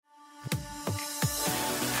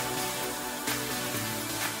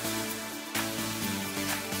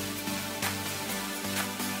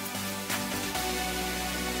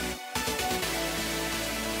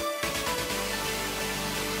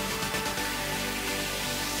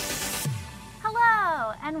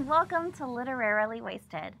and welcome to Literarily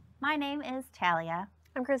Wasted. My name is Talia.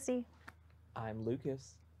 I'm Christy. I'm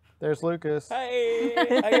Lucas. There's Lucas. Hey,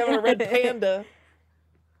 I got a red panda.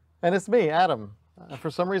 And it's me, Adam. For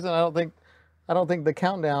some reason, I don't think the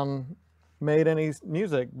countdown made any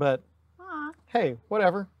music, but Aw. hey,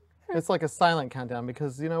 whatever. It's like a silent countdown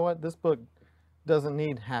because you know what? This book doesn't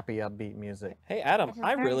need happy, upbeat music. Hey, Adam, It is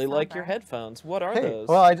I very really like your somber. headphones. What are Hey, those?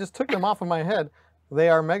 well, I just took them off of my head. They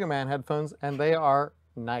are Mega Man headphones, and they are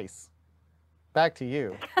nice. Back to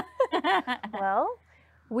you. Well,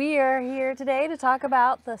 we are here today to talk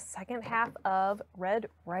about the second half of Red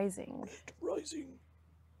Rising. Rising.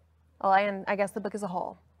 Well, and I guess the book as a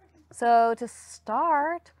whole. So to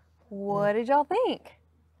start, what did y'all think?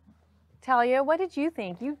 Talia, what did you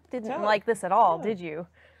think? You didn't Talia, like this at all, yeah. did you?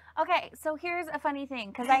 Okay, so here's a funny thing,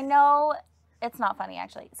 because I know it's not funny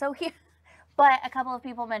actually. But a couple of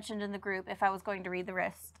people mentioned in the group if I was going to read the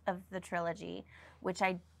rest of the trilogy, which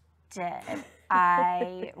I did.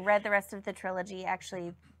 I read the rest of the trilogy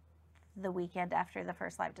actually the weekend after the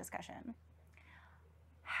first live discussion.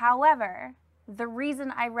 However, the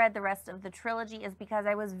reason I read the rest of the trilogy is because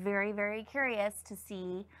I was very, very curious to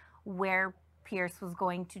see where Pierce was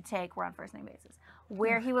going to take, we're on first name basis,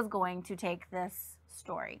 where he was going to take this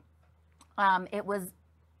story. It was,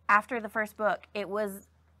 after the first book, it was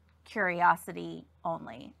curiosity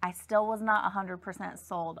only. I still was not 100%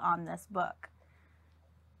 sold on this book.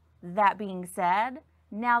 That being said,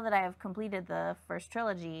 now that I have completed the first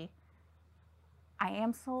trilogy, I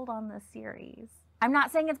am sold on this series. I'm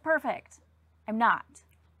not saying it's perfect. I'm not.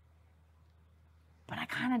 But I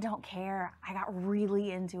kind of don't care. I got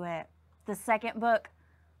really into it. The second book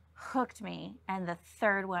hooked me, and the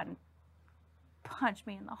third one punched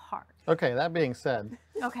me in the heart. Okay, that being said,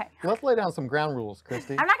 Okay. let's lay down some ground rules,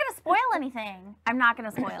 Christy. I'm not going to spoil anything. I'm not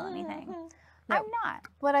going to spoil anything. No. I'm not.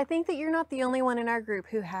 But I think that you're not the only one in our group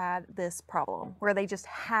who had this problem, where they just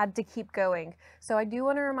had to keep going. So I do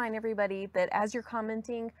want to remind everybody that as you're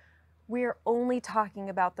commenting, we're only talking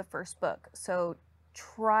about the first book. So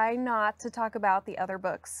try not to talk about the other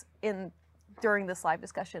books during this live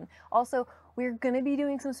discussion. Also, we're going to be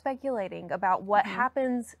doing some speculating about what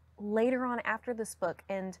happens later on after this book.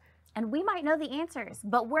 And And we might know the answers,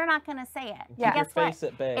 but we're not going to say it. Yeah. And Keep guess your what? face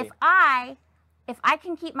at bay. If I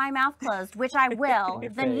can keep my mouth closed, which I will, Your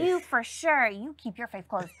then face. you for sure, you keep your face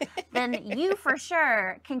closed, then you for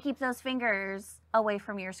sure can keep those fingers away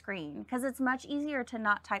from your screen, because it's much easier to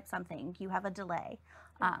not type something. You have a delay.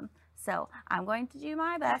 So I'm going to do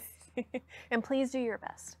my best. and please do your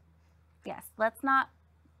best. Yes, let's not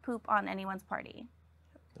poop on anyone's party.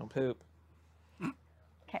 Don't poop.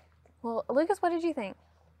 Okay. Well, Lucas, what did you think?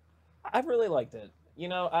 I've really liked it. You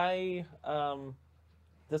know,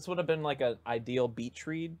 this would have been like an ideal beach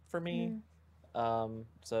read for me.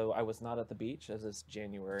 So I was not at the beach, as it's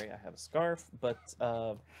January. I have a scarf, but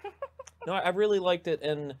no, I really liked it.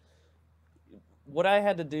 And what I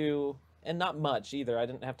had to do, and not much either, I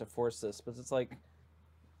didn't have to force this, but it's like,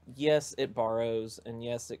 yes, it borrows, and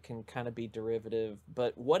yes, it can kind of be derivative,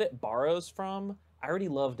 but what it borrows from, I already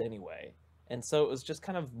loved anyway. And so it was just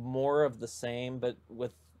kind of more of the same, but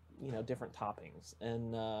with, you know, different toppings.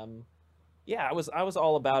 And yeah, I was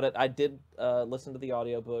all about it. I did listen to the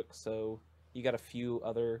audiobook, so you got a few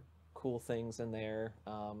other cool things in there.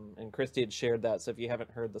 And Christy had shared that, so if you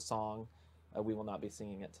haven't heard the song, we will not be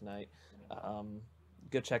singing it tonight.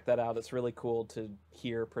 Go check that out. It's really cool to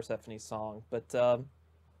hear Persephone's song. But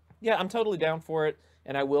yeah, I'm totally down for it,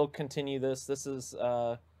 and I will continue this. This is,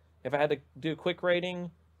 if I had to do a quick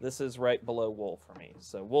rating, this is right below Wool for me.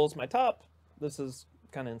 So Wool's my top. This is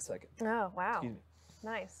kind of in second. Oh, wow. Excuse me.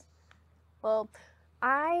 Nice. Well,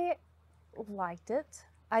 I liked it.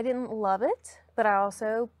 I didn't love it, but I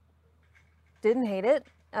also didn't hate it.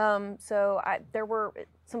 There were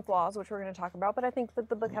some flaws, which we're going to talk about, but I think that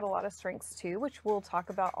the book had a lot of strengths too, which we'll talk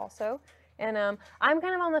about also. And I'm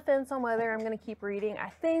kind of on the fence on whether I'm going to keep reading. I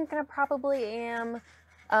think I probably am.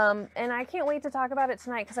 And I can't wait to talk about it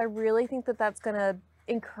tonight, because I really think that that's going to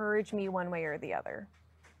encourage me one way or the other.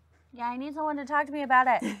 Yeah, I need someone to talk to me about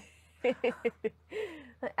it.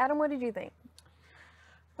 Adam, what did you think?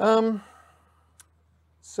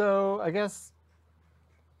 So I guess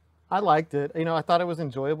I liked it. You know, I thought it was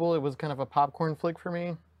enjoyable. It was kind of a popcorn flick for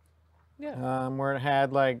me. Yeah. Where it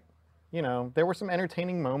had like, you know, there were some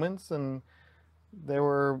entertaining moments, and there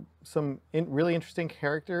were some really interesting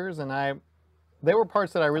characters, and there were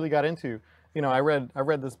parts that I really got into. You know, I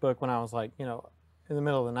read this book when I was like, you know, in the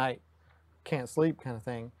middle of the night, can't sleep kind of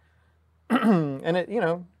thing, and it, you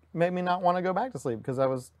know, made me not want to go back to sleep because I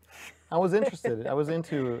was interested. I was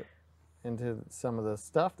into some of the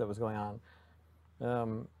stuff that was going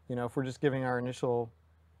on. You know, if we're just giving our initial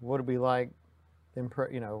what did we like?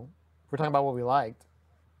 You know, if we're talking about what we liked.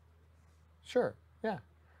 Sure. Yeah.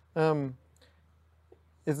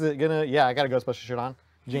 Is it gonna? Yeah, I got a Ghostbusters shirt on.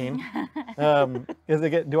 Gene.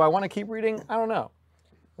 Do I want to keep reading? I don't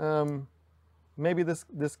know. Maybe this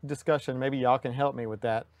discussion, maybe y'all can help me with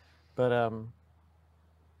that. But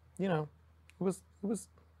you know, it was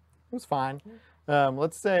fine.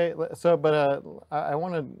 Let's say so. But I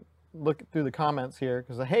want to look through the comments here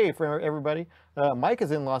because hey, for everybody, Mike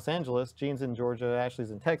is in Los Angeles, Gene's in Georgia,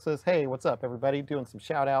 Ashley's in Texas. Hey, what's up, everybody? Doing some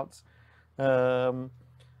shout outs. A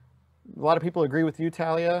lot of people agree with you,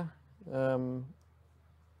 Talia,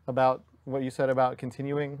 about what you said about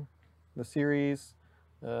continuing the series.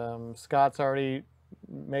 Scott's already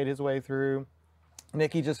made his way through.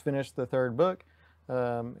 Nikki just finished the 3rd book.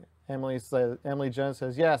 Emily Jones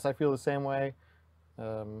says, yes, I feel the same way.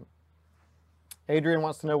 Adrian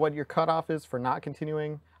wants to know what your cutoff is for not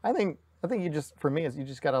continuing. I think you just, for me, is you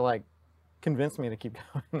just got to like convince me to keep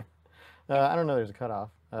going. I don't know there's a cutoff.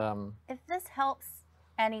 If this helps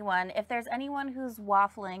anyone, if there's anyone who's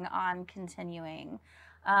waffling on continuing,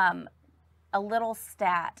 a little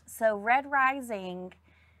stat. So Red Rising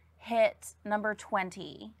hit number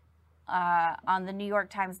 20 on the New York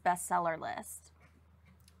Times bestseller list.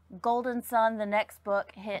 Golden Sun, the next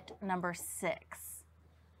book, hit number 6.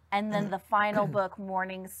 And then the final book,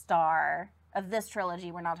 Morning Star, of this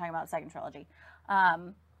trilogy, we're not talking about the second trilogy,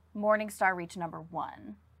 Morning Star reached number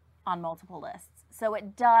 1 on multiple lists. So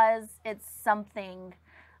it's something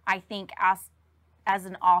I think as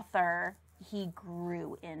an author, he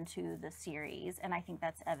grew into the series, and I think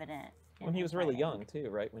that's evident. When he was really young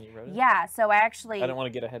too, right? When you wrote it? Yeah, so I don't want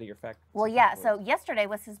to get ahead of your fact. Well, yeah, so yesterday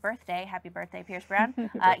was his birthday. Happy birthday, Pierce Brown.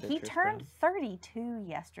 He Pierce turned Brown. 32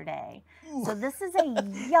 yesterday. So this is a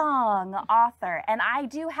young author. And I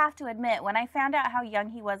do have to admit, when I found out how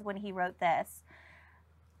young he was when he wrote this,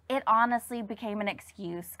 it honestly became an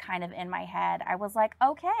excuse kind of in my head. I was like,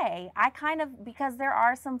 okay, because there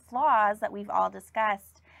are some flaws that we've all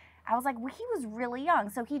discussed, I was like, well, he was really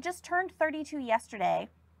young. So he just turned 32 yesterday,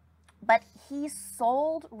 but he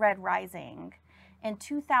sold Red Rising in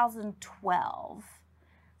 2012.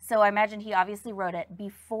 So I imagine he obviously wrote it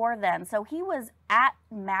before then. So he was at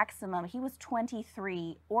maximum, he was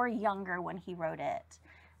 23 or younger when he wrote it.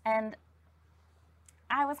 And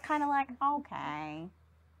I was kind of like, okay.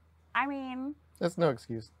 I mean, That's no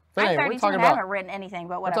excuse. But I'm anyway, 32 we're talking and I about haven't written anything,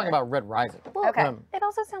 but we're whatever. talking about Red Rising. Well, Okay. It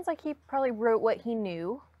also sounds like he probably wrote what he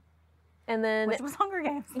knew, and then Which was Hunger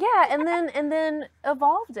Games. yeah, and then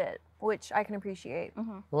evolved it, which I can appreciate.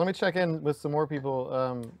 Well, let me check in with some more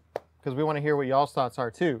people because we want to hear what y'all's thoughts are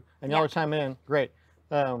too, and y'all Yeah. are chiming in. Great.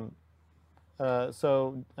 So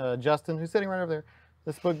Justin, who's sitting right over there,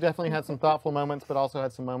 this book definitely had some thoughtful moments, but also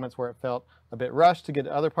had some moments where it felt a bit rushed to get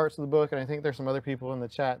to other parts of the book. And I think there's some other people in the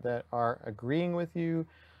chat that are agreeing with you.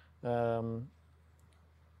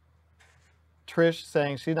 Trish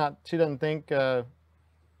saying she doesn't think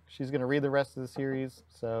she's going to read the rest of the series.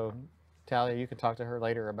 So Talia, you can talk to her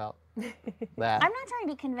later about that. I'm not trying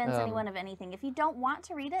to convince Um, anyone of anything. If you don't want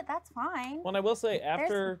to read it, that's fine. Well, and I will say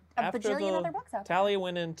There's a bajillion other books out there. Talia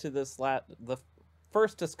went into this the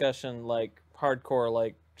first discussion like hardcore,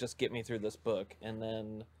 like just get me through this book, and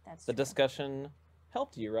then That's the true. discussion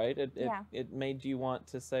helped you, right? Yeah. It made you want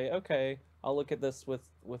to say, okay, I'll look at this with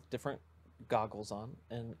different goggles on,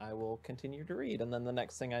 and I will continue to read. And then the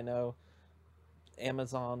next thing I know,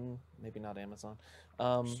 Amazon, maybe not Amazon,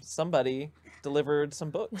 somebody delivered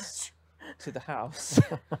some books to the house.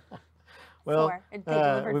 Well, Four. They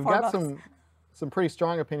delivered we've 4 got books. some pretty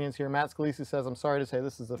strong opinions here. Matt Scalisi says, I'm sorry to say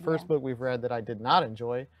this is the first book we've read that I did not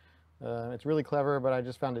enjoy. It's really clever, but I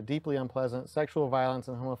just found it deeply unpleasant. Sexual violence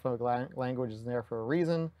and homophobic language is there for a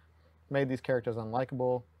reason. Made these characters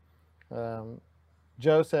unlikable.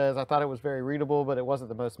 Joe says, I thought it was very readable, but it wasn't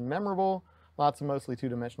the most memorable. Lots of mostly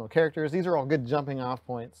two-dimensional characters. These are all good jumping off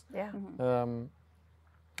points. Yeah.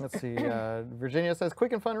 Let's see. Virginia says,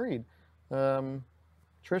 quick and fun read.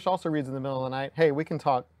 Trish also reads in the middle of the night. Hey, we can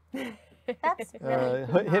talk. That's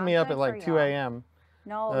really Hit me not up good at like for 2 y'all. a.m.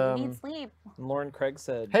 No, you need sleep. And Lauren Craig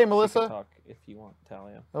said, Hey, she could Melissa. talk if you want,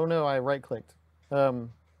 Talia. Oh no, I right-clicked.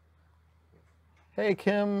 Hey,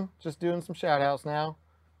 Kim, just doing some shout-outs now.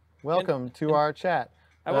 Welcome to our chat.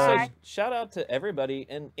 I will Hi. say shout out to everybody,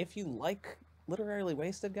 and if you like Literarily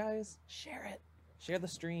Wasted, guys, share it. Share the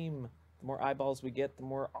stream. The more eyeballs we get, the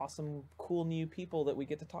more awesome, cool new people that we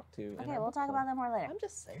get to talk to. in Okay, our we'll book talk club. about that more later. I'm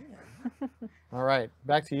just saying. All right,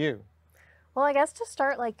 back to you. Well, I guess to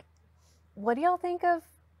start, like, what do y'all think of?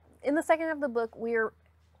 In the second half of the book, we're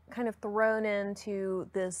kind of thrown into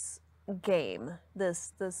this game,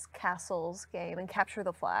 this castles game, and capture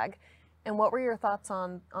the flag. And what were your thoughts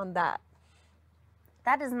on that?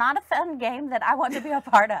 That is not a fun game that I want to be a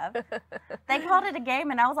part of. They called it a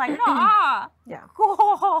game, and I was like, nah. Yeah.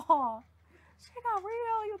 Cool. She got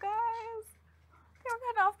real, you guys. They were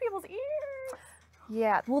cutting off people's ears.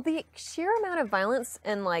 Yeah. Well, the sheer amount of violence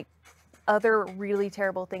and like other really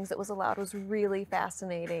terrible things that was allowed was really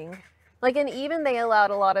fascinating. Like, and even they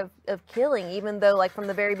allowed a lot of killing, even though like from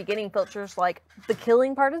the very beginning, Filcher's like, the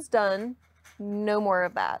killing part is done. No more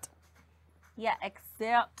of that. Yeah,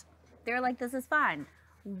 except they're like, this is fine.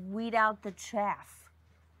 Weed out the chaff.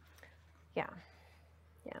 Yeah.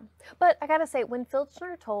 Yeah. But I gotta say, when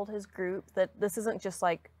Filcher told his group that this isn't just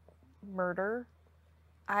like murder,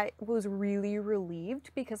 I was really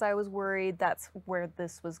relieved because I was worried that's where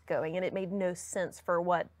this was going, and it made no sense for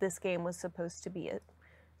what this game was supposed to be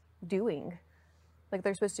doing. Like,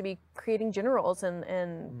 they're supposed to be creating generals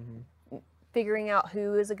and figuring out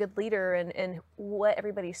who is a good leader and what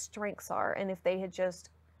everybody's strengths are. And if they had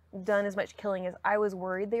just done as much killing as I was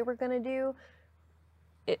worried they were going to do,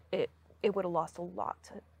 it would have lost a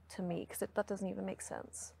lot to me, because that doesn't even make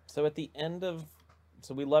sense. So at the end of,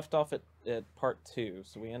 so we left off at part 2.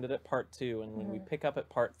 So we ended at part 2, and when we pick up at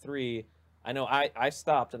part 3, I know I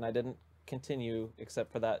stopped and I didn't continue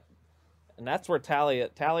except for that. And that's where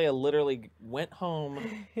Talia literally went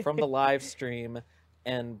home from the live stream,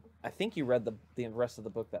 and I think you read the rest of the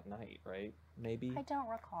book that night, right? Maybe? I don't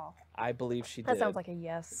recall. I believe she did. That sounds like a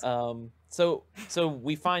yes. So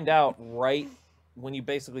we find out right when you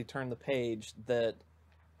basically turn the page that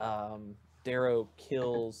Darrow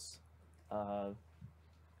kills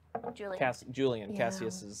Julian, Yeah.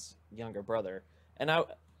 Cassius's younger brother. And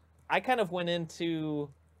I kind of went into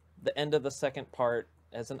the end of the second part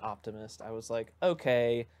as an optimist. I was like,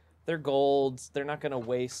 okay, they're golds. They're not going to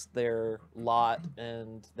waste their lot,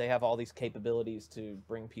 and they have all these capabilities to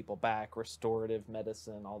bring people back, restorative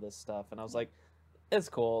medicine, all this stuff. And I was like, it's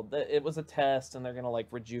cool. It was a test, and they're going to like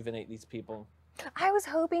rejuvenate these people. I was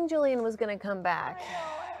hoping Julian was going to come back.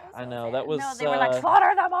 I know, that was... No, they were like,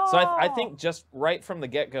 slaughter them all! So I think just right from the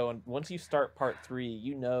get-go, and once you start part 3,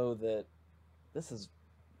 you know that this is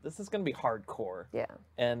going to be hardcore. Yeah.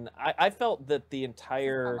 And I felt that the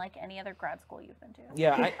entire... Unlike any other grad school you've been to.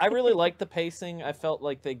 Yeah, I really liked the pacing. I felt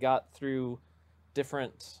like they got through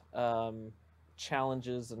different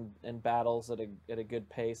challenges and battles at a good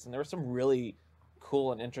pace. And there were some really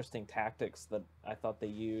cool and interesting tactics that I thought they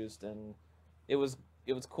used. And it was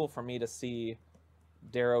cool for me to see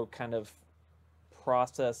Darrow kind of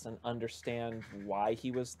process and understand why he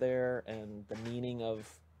was there and the meaning of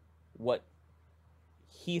what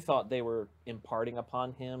he thought they were imparting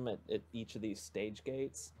upon him at each of these stage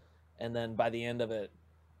gates. And then by the end of it,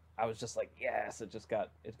 I was just like, yes, it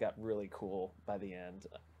got really cool by the end.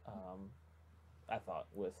 I thought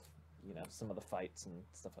with, some of the fights and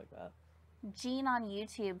stuff like that. Gene on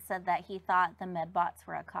YouTube said that he thought the medbots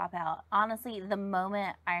were a cop-out. Honestly, the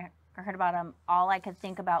moment I heard about them, all I could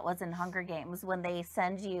think about was in Hunger Games when they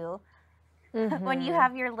send you, when you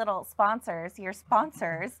have your little sponsors,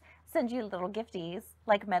 send you little gifties,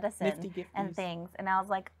 like medicine and things. And I was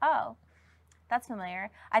like, oh, that's familiar.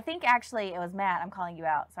 I think actually it was Matt, I'm calling you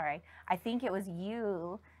out, sorry. I think it was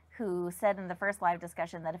you who said in the first live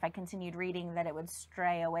discussion that if I continued reading that it would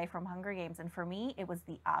stray away from Hunger Games. And for me, it was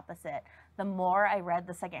the opposite. The more I read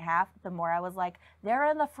the second half, the more I was like, they're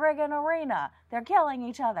in the friggin' arena. They're killing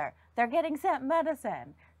each other. They're getting sent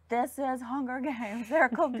medicine. This is Hunger Games. They're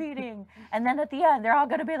competing. And then at the end, they're all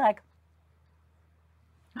going to be like,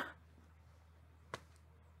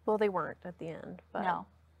 Well, they weren't at the end. But no.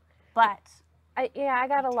 But I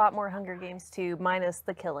got a lot more Hunger Games too, minus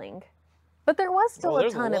the killing. But there was still a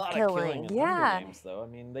ton of killing. in Hunger Games, though. I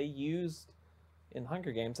mean, they used in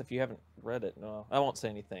Hunger Games. If you haven't read it, no, I won't say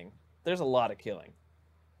anything. There's a lot of killing.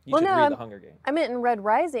 You should read the Hunger Games. I meant in Red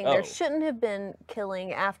Rising, there shouldn't have been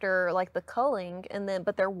killing after like the culling,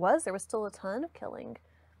 but there was still a ton of killing.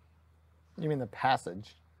 You mean the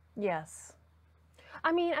passage? Yes.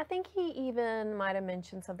 I mean, I think he even might have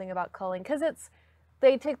mentioned something about culling, because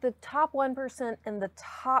they take the top 1% and the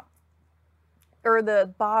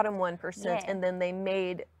bottom 1%, and then they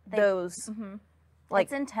made those like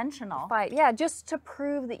it's intentional. Fight. Yeah, just to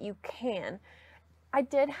prove that you can. I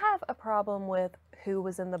did have a problem with who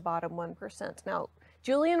was in the bottom 1%. Now,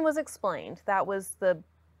 Julian was explained. That was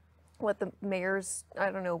what the mayor's, I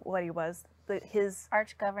don't know what he was, his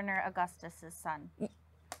Arch-Governor Augustus's son.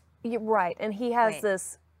 You're right, and he has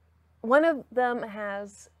this. One of them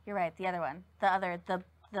has. You're right. The other one,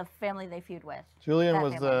 the family they feud with. Julian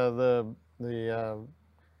was the.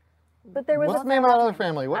 But there was what's the name of that other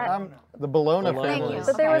family? The Bologna family. Thank you.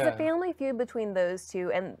 But there was a family feud between those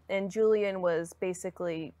two, and Julian was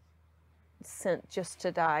basically sent just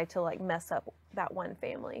to die to like mess up that one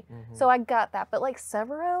family. Mhm. So I got that. But like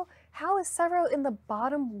Severo, how is Severo in the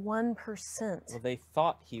bottom 1%? Well, they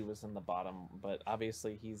thought he was in the bottom, but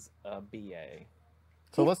obviously he's a BA.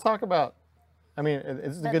 So let's talk about. I mean,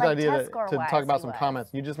 it's a But, good like, idea test to score-wise, talk about he some was,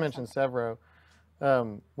 comments. You just or mentioned Severo.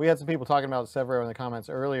 We had some people talking about Severo in the comments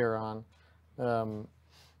earlier on, on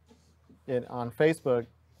Facebook,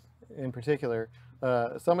 in particular.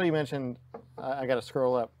 Somebody mentioned. I got to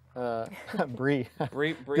scroll up. Bree.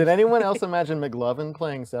 Bree, Did anyone else imagine McLovin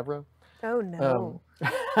playing Severo? Oh no.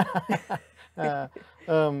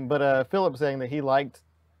 But Philip saying that he liked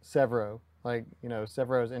Severo. Like,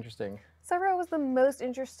 Severo is interesting. Severo was the most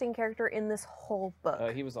interesting character in this whole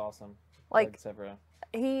book. he was awesome. Like, Severo.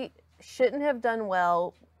 he shouldn't have done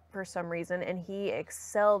well for some reason, and he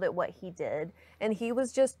excelled at what he did. And he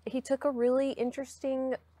took a really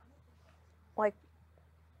interesting, like,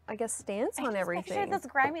 I guess, stance on Picture everything. this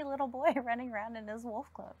grimy little boy running around in his wolf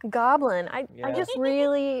cloak. Goblin. I Yeah. just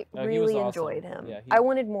really, No, he was really awesome. enjoyed him. Yeah, I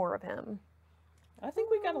wanted more of him. I think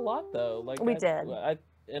we got a lot though. Like We did.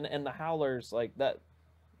 And the Howlers like that.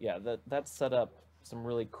 Yeah, that set up some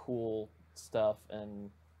really cool stuff, and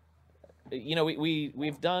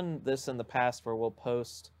we've done this in the past where we'll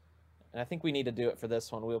post, and I think we need to do it for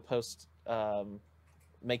this one. We'll post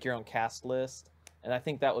make your own cast list, and I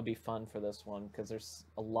think that would be fun for this one because there's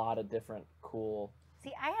a lot of different cool.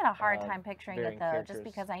 See, I had a hard Uh, time picturing it varying though, characters. just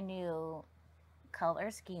because I knew color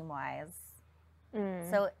scheme wise. Mm.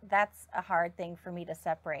 So that's a hard thing for me to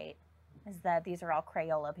separate, is that these are all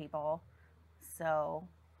Crayola people. So,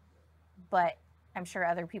 but I'm sure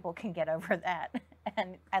other people can get over that.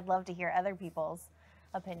 And I'd love to hear other people's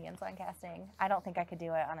opinions on casting. I don't think I could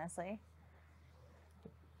do it, honestly.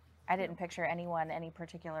 I didn't picture anyone any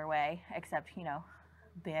particular way, except,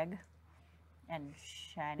 big and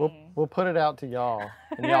shiny. We'll put it out to y'all,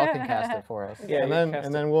 and y'all can cast it for us. Yeah, and you then cast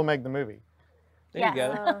and it. then we'll make the movie. There you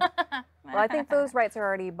go. Well, I think those rights are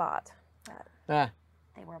already bought. Ah,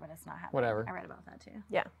 They were, but it's not happening. Whatever. I read about that too.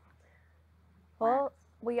 Well,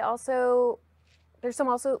 there's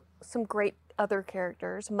some great other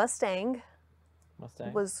characters. Mustang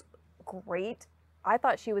Mustang. was great. I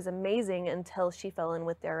thought she was amazing until she fell in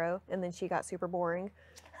with Darrow, and then she got super boring.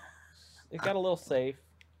 It got a little safe.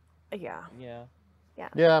 Yeah. Yeah.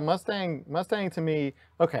 yeah, Mustang to me.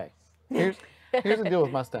 Okay, here's the deal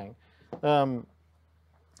with Mustang.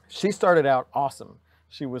 She started out awesome.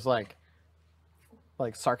 She was like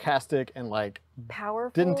sarcastic and like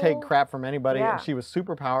Powerful. didn't take crap from anybody, Yeah. and she was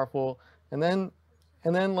super powerful. And then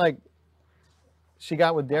like she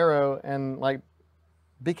got with Darrow and like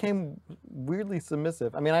became weirdly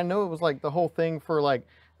submissive. I mean, I know it was like the whole thing for like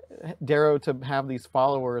Darrow to have these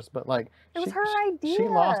followers, but like It was she- her She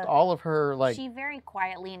lost idea. all of her like. She very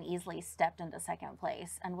quietly and easily stepped into second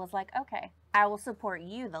place and was like, okay, I will support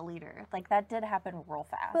you, the leader. Like, that did happen real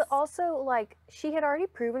fast. But also, like, she had already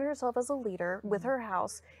proven herself as a leader with her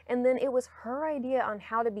house, and then it was her idea on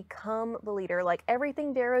how to become the leader. Like,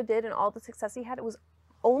 everything Darrow did and all the success he had, it was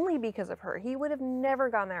only because of her. He would have never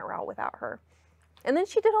gone that route without her. And then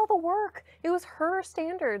she did all the work. It was her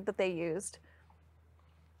standard that they used.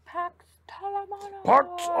 Pax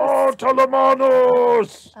Telemanos.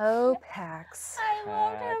 Telemanos! Oh, Pax. I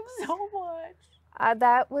love him Pax. so much.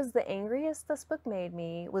 That was the angriest this book made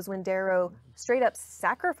me, was when Darrow straight up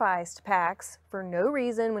sacrificed Pax for no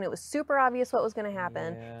reason when it was super obvious what was going to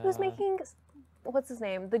happen. He was Yeah. making, what's his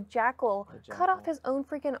name? The jackal The cut off Jackal. his own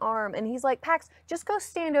freaking arm. And he's like, Pax, just go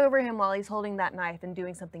stand over him while he's holding that knife and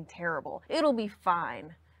doing something terrible. It'll be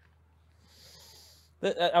fine.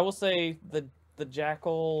 I will say the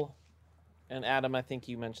Jackal, and Adam, I think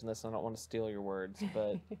you mentioned this. I don't want to steal your words,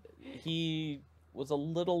 but he was a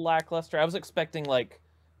little lackluster. I was expecting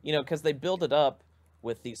because they build it up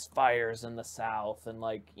with these fires in the south and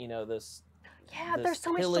this. Yeah, this there's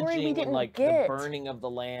so much story we pillaging didn't and like get. the burning of the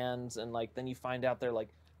lands, and like then you find out they're like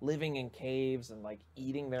living in caves and like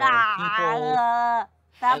eating their own people. That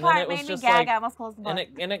And then part it was made me just gag. like- I almost closed the book.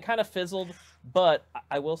 And it kind of fizzled, but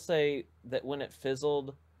I will say that when it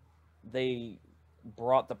fizzled, they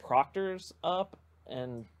brought the Proctors up,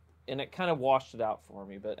 and it kind of washed it out for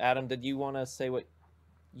me. But Adam, did you want to say what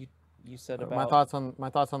you said about my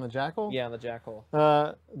thoughts on the Jackal? Yeah, the Jackal.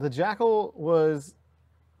 The Jackal was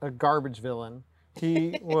a garbage villain.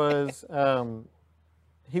 He was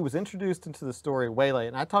introduced into the story way late,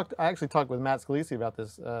 and I actually talked with Matt Scalisi about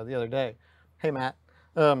this the other day. Hey, Matt.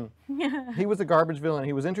 He was a garbage villain.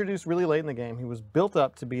 He was introduced really late in the game. He was built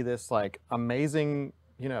up to be this like amazing,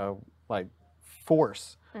 like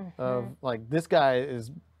force of like this guy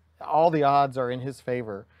is all the odds are in his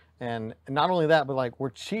favor, and not only that, but like we're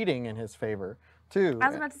cheating in his favor. too. I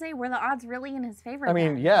was about to say, were the odds really in his favor? I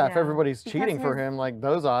mean, then? yeah, if Yeah. everybody's Because cheating for his- him, like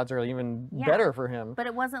those odds are even Yeah. better for him. But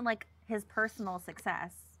it wasn't like his personal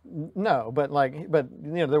success. No, but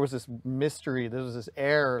there was this mystery, there was this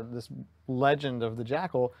air, this legend of the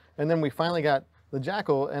jackal, and then we finally got the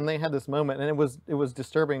jackal, and they had this moment, and it was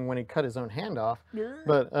disturbing when he cut his own hand off.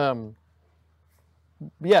 But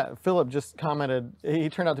yeah, Philip just commented he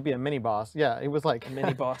turned out to be a mini boss. Yeah, it was like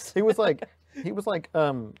Mini boss. he was like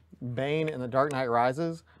Bane in The Dark Knight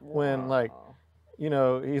Rises when like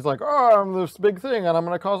Wow. he's like, oh, I'm this big thing and I'm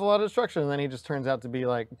going to cause a lot of destruction. And then he just turns out to be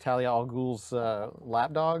like Talia al Ghul's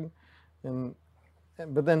lapdog.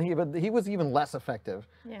 But he was even less effective.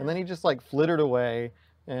 Yeah. And then he just like flittered away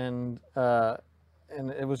and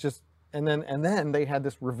it was just, and then they had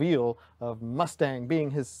this reveal of Mustang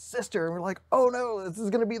being his sister. And we're like, oh no, this is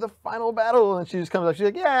going to be the final battle. And she just comes up, she's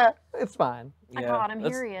like, yeah, it's fine. I Yeah, caught him.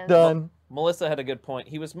 that's- Here he is. Done. Melissa had a good point.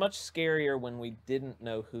 He was much scarier when we didn't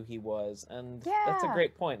know who he was, and that's a Yeah.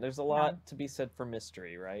 great point. There's a lot to be said for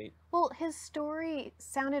mystery, right? Well, his story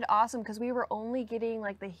sounded awesome because we were only getting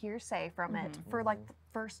like the hearsay from it for like the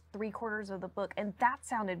first 3/4 of the book, and that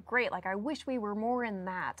sounded great. Like I wish we were more in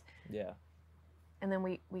that. Yeah. And then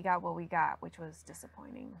we got what we got, which was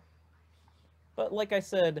disappointing. But like I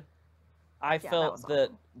said, I that felt was that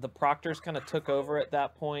awesome. the Proctors kind of took over at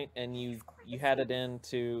that point, and you had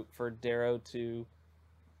it for Darrow to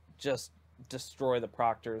just destroy the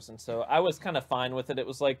Proctors, and so I was kind of fine with it. It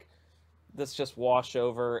was like, let's just wash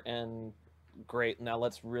over and great. Now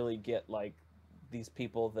let's really get like these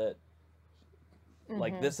people that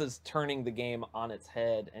like Mhm. this is turning the game on its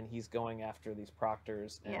head, and he's going after these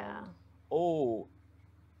Proctors. And, Yeah. Oh,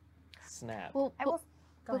 snap. Well, I will.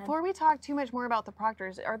 Go ahead. before we talk too much more about the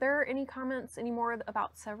Proctors, are there any comments anymore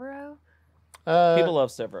about Severo? People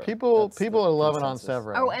love Severo. People That's the are loving on consensus.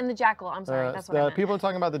 Severo. Oh, and the Jackal. I'm sorry, that's what I meant. People are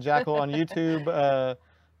talking about the Jackal on YouTube.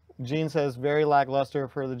 Gene says very lackluster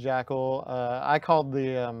for the Jackal. I called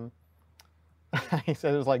the he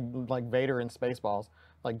said it was like Vader in Spaceballs,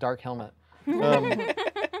 like Dark Helmet.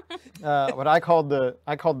 But I called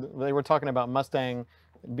they were talking about Mustang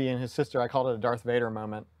being his sister. I called it a Darth Vader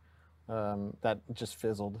moment. That just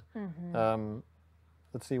fizzled. Mhm.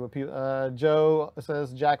 Let's see what people. Joe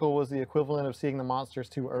says Jackal was the equivalent of seeing the monsters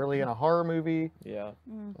too early in a horror movie. Yeah.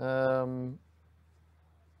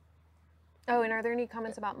 Oh, and are there any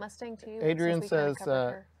comments about Mustang too? Adrian Since we kinda says,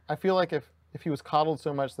 covered her. I feel like if he was coddled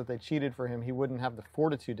so much that they cheated for him, he wouldn't have the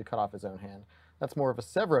fortitude to cut off his own hand. That's more of a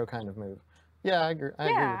Severo kind of move. Yeah, I agree. I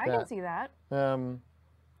agree Yeah, I with can see that. that.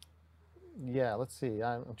 Yeah, let's see.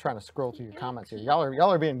 I'm trying to scroll through your comments here.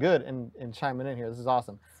 Y'all are being good and chiming in here. This is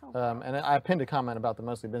awesome. And I pinned a comment about the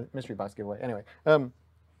mostly mystery box giveaway. Anyway,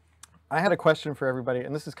 I had a question for everybody,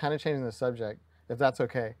 and this is kind of changing the subject, if that's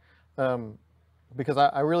okay, because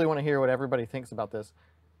I really want to hear what everybody thinks about this.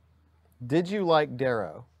 Did you like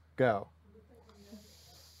Darrow? Go.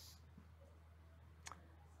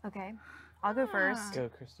 Okay, I'll go first. Go,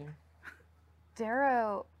 Christine.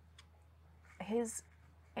 Darrow, his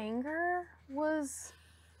anger was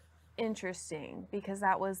interesting because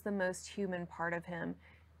that was the most human part of him.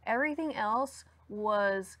 Everything else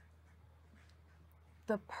was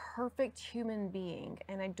the perfect human being,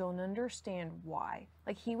 and I don't understand why.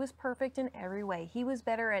 Like, he was perfect in every way. He was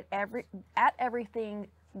better at everything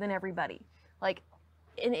than everybody. Like,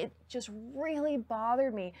 and it just really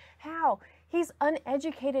bothered me. How? He's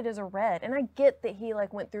uneducated as a red, and I get that he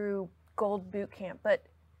like went through gold boot camp, but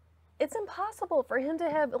it's impossible for him to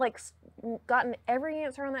have like gotten every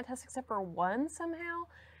answer on that test except for one somehow,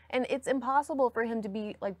 and it's impossible for him to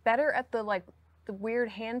be like better at the weird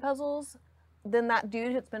hand puzzles than that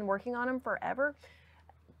dude that's been working on him forever.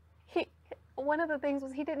 One of the things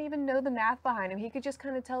was he didn't even know the math behind him. He could just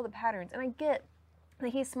kind of tell the patterns, and I get that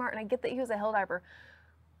he's smart, and I get that he was a helldiver,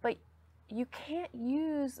 but you can't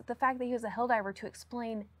use the fact that he was a helldiver to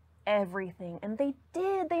explain everything. And they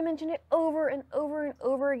did. They mentioned it over and over and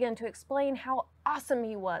over again to explain how awesome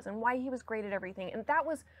he was and why he was great at everything. And that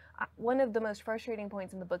was one of the most frustrating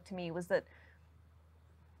points in the book to me, was that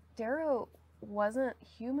Darrow wasn't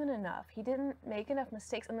human enough. He didn't make enough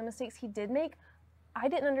mistakes, and the mistakes he did make, I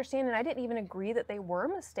didn't understand, and I didn't even agree that they were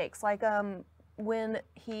mistakes. Like when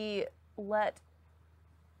he let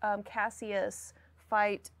Cassius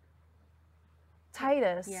fight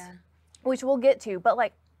Titus, Yeah. which we'll get to, but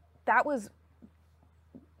like that was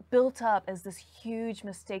built up as this huge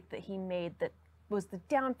mistake that he made that was the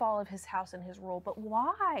downfall of his house and his rule. But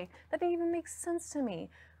why? That didn't even make sense to me.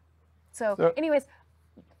 So anyways,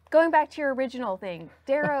 going back to your original thing,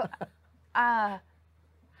 Darrow, I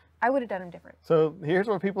would have done him different. So here's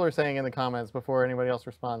what people are saying in the comments before anybody else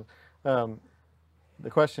responds. The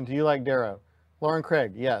question, do you like Darrow? Lauren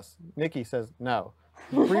Craig, yes. Nikki says no.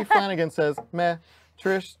 Bree Flanagan says meh.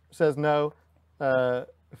 Trish says no.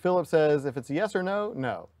 Philip says if it's a yes or no,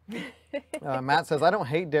 no. Matt says I don't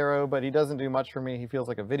hate Darrow, but he doesn't do much for me. He feels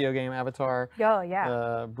like a video game avatar. Oh,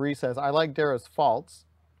 yeah. Bree says I like Darrow's faults,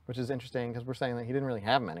 which is interesting because we're saying that he didn't really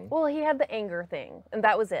have many. Well, he had the anger thing, and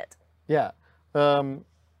that was it. Yeah.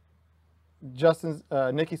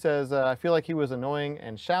 Nikki says I feel like he was annoying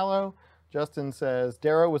and shallow. Justin says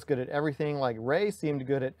Darrow was good at everything, like Rey seemed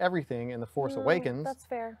good at everything in The Force Awakens. That's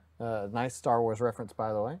fair. Nice Star Wars reference,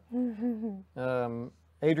 by the way.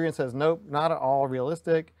 Adrian says nope, not at all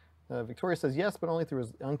realistic. Victoria says yes, but only through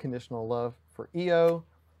his unconditional love for EO.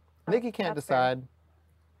 Nikki can't that's fair. decide.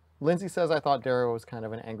 Lindsay says I thought Darrow was kind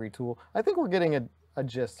of an angry tool. I think we're getting a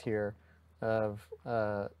gist here of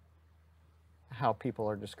how people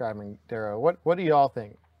are describing Darrow. What do y'all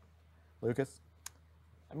think, Lucas?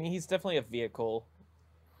 I mean, he's definitely a vehicle.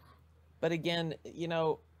 But again, you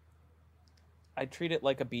know, I treat it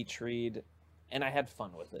like a beach read, and I had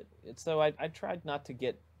fun with it. So I tried not to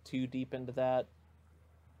get too deep into that.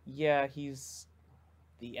 Yeah, he's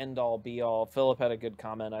the end-all, be-all. Philip had a good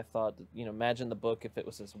comment. I thought, you know, imagine the book if it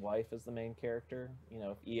was his wife as the main character. You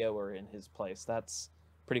know, if EO were in his place. That's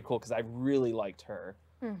pretty cool, because I really liked her.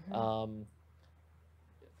 Mm-hmm.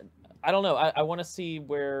 I don't know. I want to see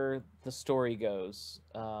where the story goes,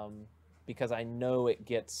 because I know it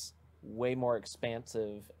gets way more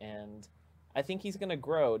expansive, and I think he's going to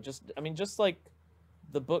grow. Just like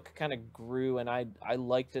the book kind of grew, and I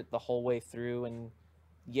liked it the whole way through. And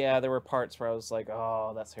yeah, there were parts where I was like,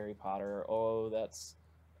 oh, that's Harry Potter. Oh, that's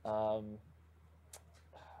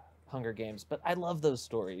Hunger Games. But I love those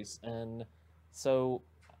stories, and so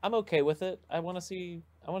I'm okay with it. I want to see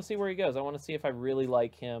where he goes. I want to see if I really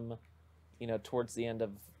like him, you know, towards the end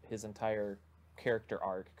of his entire character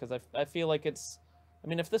arc, because I feel like it's, I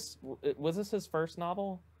mean, if this was his first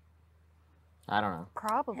novel? I don't know.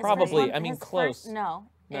 Probably. His Probably. first one- I mean, his close. No,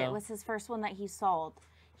 No. it was his first one that he sold.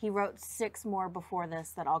 He wrote 6 more before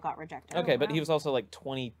this that all got rejected. Okay, but wow. he was also like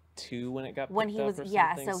 22 when it got When picked he up was, or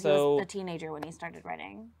yeah, something. so he was a teenager when he started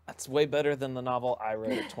writing. That's way better than the novel I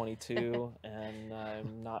read at 22, and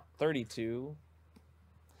I'm not 32.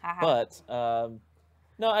 Haha. But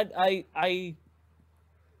no,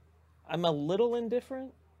 I'm a little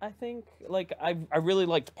indifferent. I think, like, I really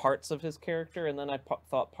liked parts of his character, and then I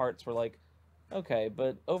thought parts were like, okay,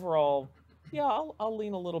 but overall, yeah, I'll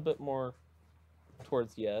lean a little bit more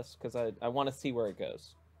towards yes, because I want to see where it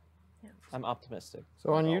goes. Yeah. I'm optimistic.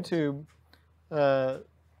 So on always. YouTube,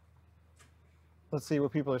 let's see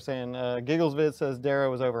what people are saying. Gigglesvid says Darrow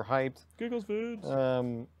was overhyped. Giggles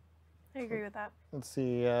vids. I agree with that. Let's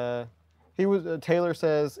see. Taylor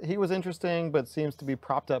says he was interesting, but seems to be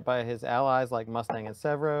propped up by his allies like Mustang and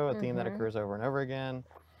Severo, a theme that occurs over and over again.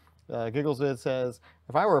 Gigglesvid says,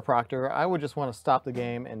 if I were a proctor, I would just want to stop the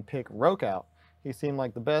game and pick Roke out. He seemed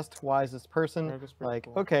like the best, wisest person. Roke is pretty Like,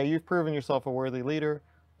 cool. okay, you've proven yourself a worthy leader.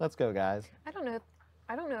 Let's go, guys. I don't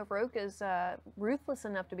know if Roke is ruthless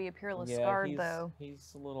enough to be a peerless Yeah, guard, though.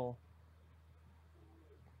 he's a little.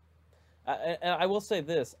 I will say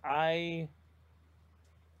this. I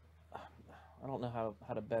don't know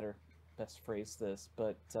how to best phrase this,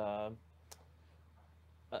 but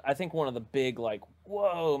I think one of the big, like,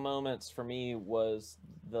 whoa moments for me was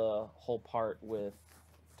the whole part with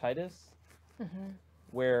Titus,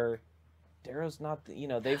 where Darrow's not, you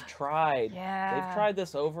know, they've tried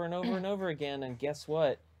this over and over and over again, and guess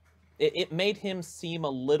what? It made him seem a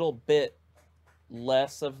little bit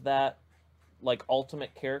less of that, like,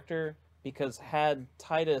 ultimate character, because had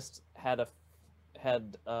Titus had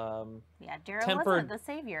Darrow tempered- wasn't the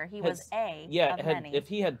savior. He was of many. if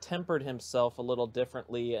he had tempered himself a little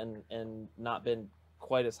differently and not been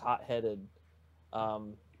quite as hot-headed,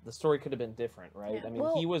 the story could have been different, right? Yeah. I mean,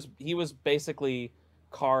 Well- he was basically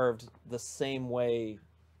carved the same way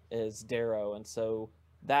as Darrow, and so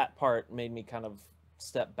that part made me kind of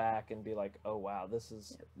step back and be like, oh wow, this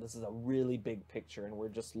is a really big picture, and we're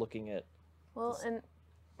just looking at Well, and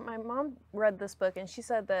my mom read this book, and she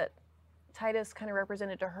said that Titus kind of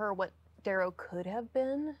represented to her what Darrow could have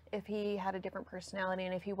been if he had a different personality,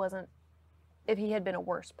 and if he had been a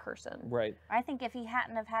worse person. right. I think if he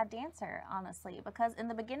hadn't have had Dancer, honestly, because in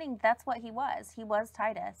the beginning, that's what he was. He was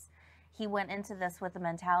Titus. He went into this with a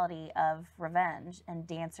mentality of revenge, and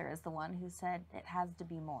Dancer is the one who said it has to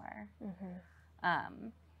be more. I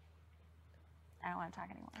don't want to talk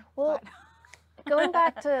anymore. Well, but- going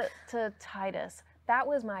back to Titus, that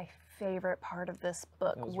was my favorite part of this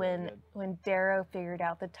book. That was really good. When Darrow figured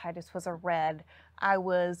out that Titus was a red, I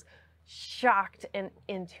was shocked and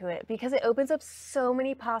into it, because it opens up so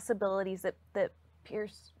many possibilities that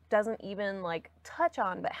Pierce doesn't even like touch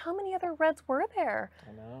on. But how many other Reds were there?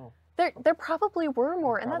 I know. There probably were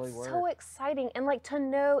more, and probably that's so were. exciting. And like to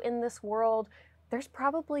know in this world, there's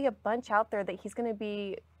probably a bunch out there that he's going to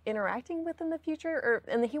be interacting with in the future,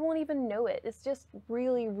 and he won't even know it. It's just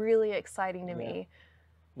really, really exciting to me.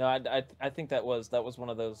 No, I think that was one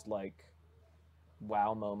of those like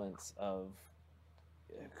wow moments of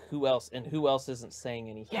who else isn't saying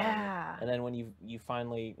anything. Yeah. And then when you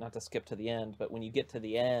finally, not to skip to the end, but when you get to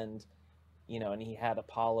the end, you know, and he had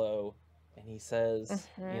Apollo and he says,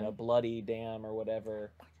 you know, bloody damn or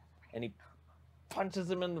whatever, and he punches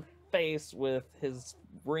him in the face with his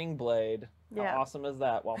ring blade. Yeah. How awesome is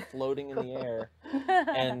that, while floating in the air?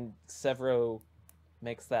 And Severo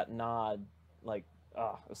makes that nod, like,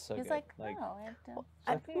 oh, it was so He's good. like, oh, it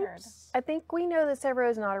I- disappeared. I think we know that Severo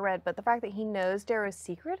is not a Red, but the fact that he knows Darrow's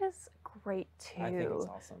secret is great too. I think it's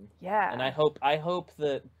awesome. Yeah. And I hope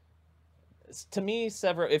that, to me,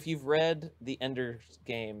 Severo, if you've read the Ender's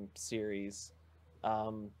Game series,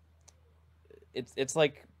 it's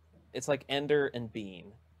like Ender and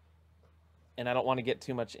Bean. And I don't want to get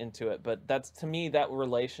too much into it, but that's, to me, that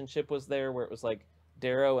relationship was there where it was like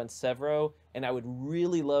Darrow and Severo, and I would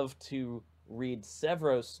really love to read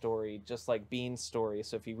Severo's story just like Bean's story.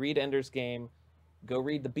 So if you read Ender's Game, go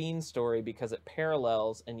read the Bean story, because it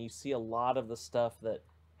parallels and you see a lot of the stuff that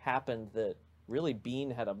happened that really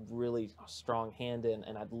Bean had a really strong hand in,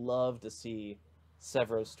 and I'd love to see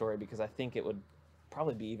Severo's story because I think it would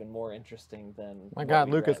probably be even more interesting than My what God,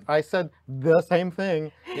 we Lucas, read. I said the same thing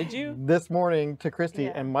Did you? this morning to Christy,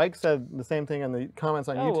 Yeah. and Mike said the same thing in the comments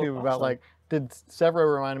on Oh, well, YouTube about awesome. like, did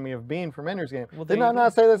Severo remind me of Bean from Ender's Game? Well, there Did you I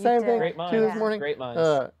not go. say the You same did. thing Great to minds. you this morning? Great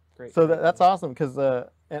minds. Great. So great that's minds. awesome, because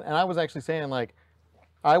and I was actually saying, like,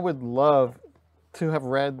 I would love to have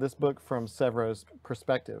read this book from Severo's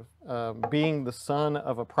perspective, being the son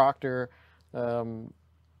of a proctor, you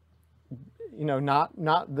know,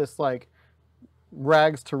 not this like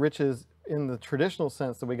rags to riches in the traditional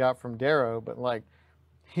sense that we got from Darrow, but like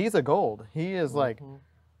he's a gold. He is like, Mhm.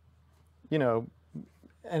 you know,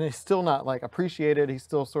 and he's still not like appreciated. He's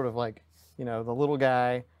still sort of like, you know, the little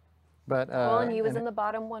guy. But well, and he was in the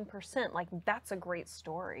bottom 1%. Like that's a great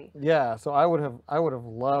story. yeah, so I would have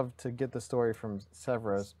loved to get the story from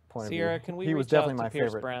Severo's point Sierra, of view. can we he reach was definitely out to my Pierce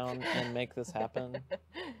favorite. Brown and make this happen?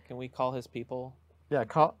 Can we call his people? Yeah,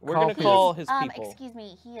 We're gonna call his people. Excuse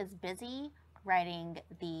me, he is busy writing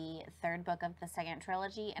the third book of the second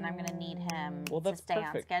trilogy, and I'm going to need him Well, to that's stay on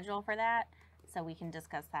perfect. schedule for that, so we can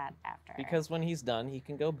discuss that after. Because when he's done, he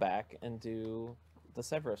can go back and do the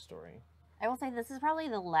Severo story. I will say this is probably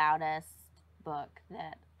the loudest book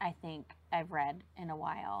that I think I've read in a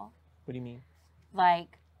while. What do you mean?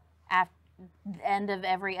 Like, after the end of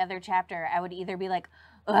every other chapter, I would either be like,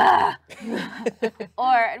 ugh, or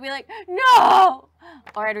I'd be like, no,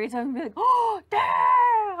 or I'd read something and be like, oh, damn.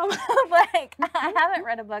 Like, I haven't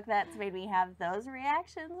read a book that's made me have those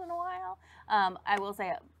reactions in a while. I will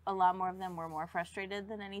say a lot more of them were more frustrated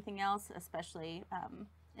than anything else, especially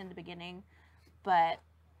in the beginning. But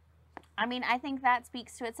I mean, I think that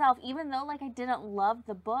speaks to itself. Even though, like, I didn't love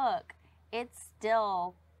the book, it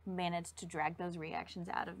still managed to drag those reactions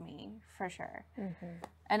out of me, for sure.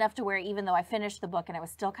 Enough to where even though I finished the book and I was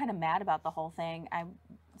still kind of mad about the whole thing, I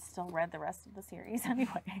still read the rest of the series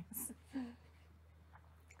anyways.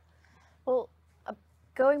 Well,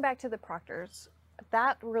 going back to the proctors,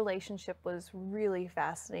 that relationship was really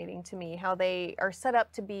fascinating to me. How they are set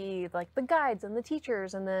up to be like the guides and the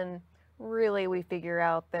teachers, and then really we figure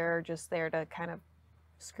out they're just there to kind of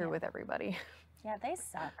screw with everybody. Yeah, they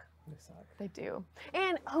suck. They suck. They do.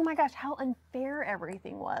 And oh my gosh, how unfair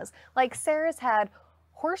everything was. Like Sarah's had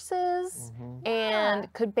horses Mhm. and Yeah.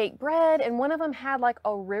 could bake bread, and one of them had like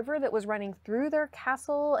a river that was running through their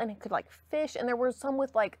castle, and it could like fish, and there were some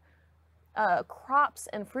with like crops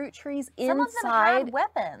and fruit trees Some of them inside. had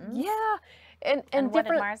weapons. Yeah. And And what did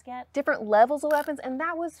different Mars get? different levels of weapons, and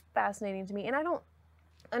that was fascinating to me. And I don't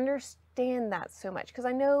understand that so much, because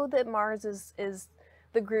I know that Mars is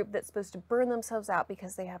the group that's supposed to burn themselves out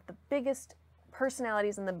because they have the biggest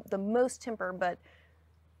personalities and the most temper, but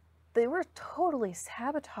they were totally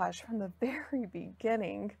sabotaged from the very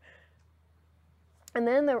beginning. And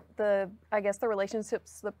then the I guess the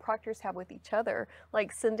relationships the proctors have with each other,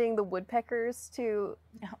 like sending the woodpeckers to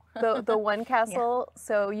the one castle,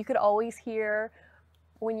 so you could always hear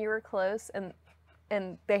when you were close, and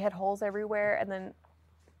they had holes everywhere. And then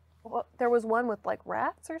there was one with like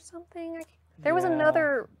rats or something. There was Yeah.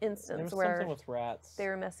 another There instance was where something with rats. they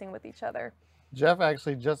were messing with each other. Jeff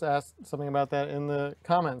actually just asked something about that in the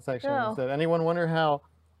comment section. Oh. He said, anyone wonder how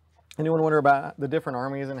Anyone wonder about the different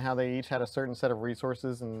armies and how they each had a certain set of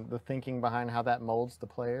resources and the thinking behind how that molds the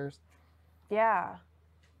players? Yeah.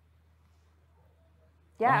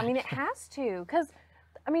 Yeah, I mean, it has to, because,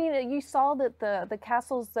 I mean, you saw that the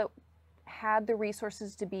castles that had the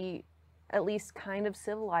resources to be at least kind of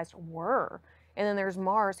civilized were. And then there's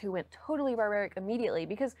Mars, who went totally barbaric immediately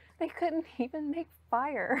because they couldn't even make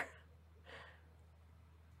fire.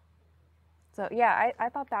 So yeah, I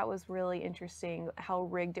thought that was really interesting how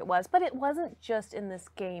rigged it was. But it wasn't just in this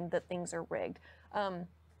game that things are rigged.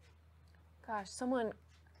 Gosh, someone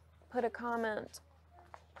put a comment.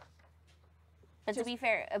 But to be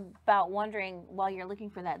fair, about wondering while you're looking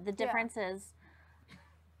for that, the difference is,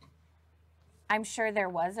 I'm sure there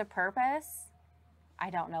was a purpose. I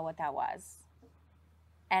don't know what that was.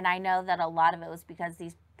 And I know that a lot of it was because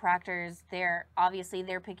these proctors, they're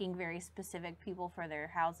picking very specific people for their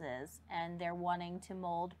houses, and they're wanting to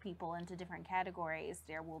mold people into different categories.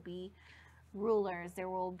 There will be rulers, there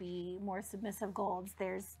will be more submissive golds.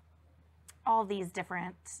 There's all these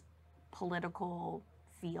different political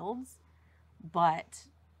fields, but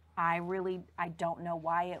I don't know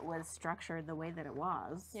why it was structured the way that it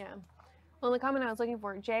was. Yeah. Well, the comment I was looking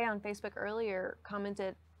for, Jay on Facebook earlier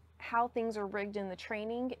commented how things are rigged in the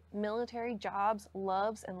training, military, jobs,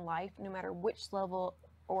 loves, and life, no matter which level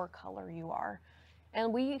or color you are.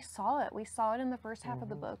 And we saw it. We saw it in the first half of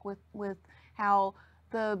the book with how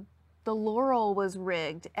the laurel was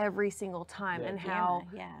rigged every single time, and how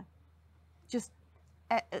just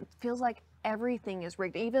it feels like everything is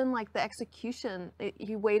rigged. Even like the execution,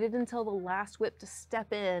 he waited until the last whip to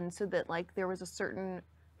step in so that like there was a certain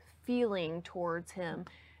feeling towards him.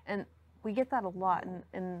 And we get that a lot,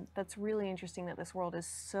 and that's really interesting that this world is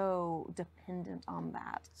so dependent on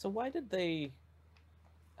that. So why did they,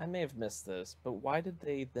 I may have missed this, but why did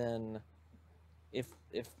they then, if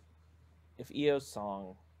Eo's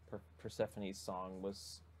song, Persephone's song,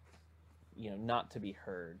 was, not to be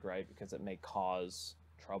heard, right, because it may cause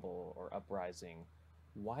trouble or uprising,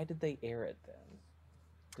 why did they air it then?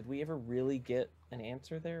 Did we ever really get an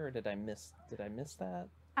answer there, or did I miss that?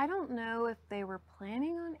 I don't know if they were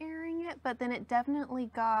planning on airing it, but then it definitely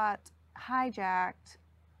got hijacked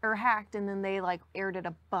or hacked, and then they like aired it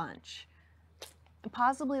a bunch.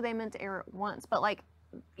 Possibly they meant to air it once, but like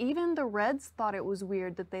even the Reds thought it was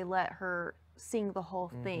weird that they let her sing the whole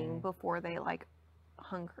thing before they like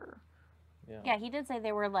hung her. Yeah, he did say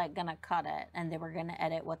they were like gonna cut it and they were gonna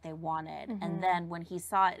edit what they wanted. And then when he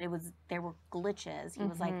saw it, there were glitches. He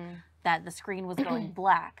was like that the screen was going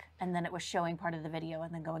black, and then it was showing part of the video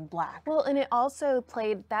and then going black. Well, and it also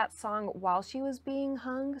played that song while she was being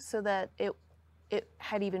hung, so that it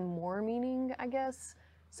had even more meaning, I guess.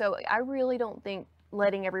 So I really don't think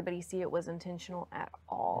letting everybody see it was intentional at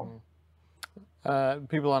all.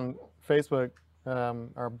 People on Facebook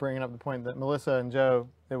are bringing up the point that Melissa and Joe,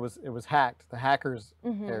 it was hacked. The hackers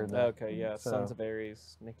aired that. Okay, yeah, So, Sons of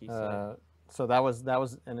Ares, Nikki said. so that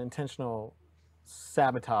was an intentional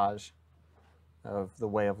sabotage of the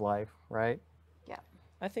way of life, right? Yeah.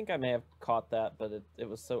 I think I may have caught that, but it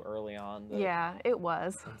was so early on that Yeah, it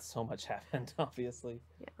was. so much happened, obviously.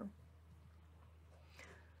 Yeah.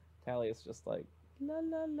 Tally is just like, la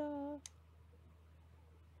la la.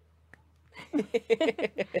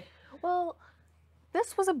 Well,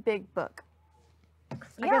 this was a big book.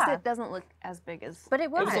 I guess it doesn't look as big as... But it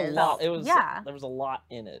was. It was a lot. There was a lot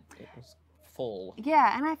in it. It was full.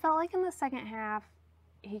 Yeah, and I felt like in the second half,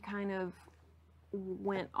 he kind of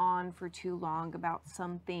went on for too long about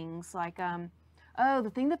some things. Like,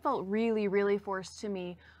 the thing that felt really, really forced to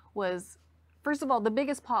me was, first of all, the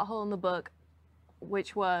biggest plot hole in the book,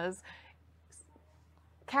 which was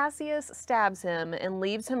Cassius stabs him and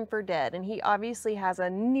leaves him for dead, and he obviously has a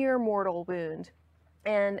near mortal wound.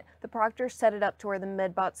 And the proctors set it up to where the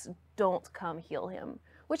Medbots don't come heal him,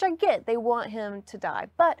 which I get, they want him to die.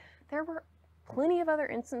 But there were plenty of other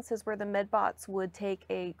instances where the Medbots would take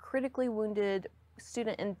a critically wounded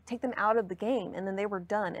student and take them out of the game, and then they were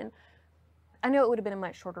done. And I know it would have been a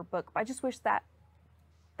much shorter book, but I just wish that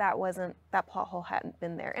that plot hole hadn't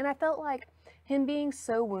been there. And I felt like him being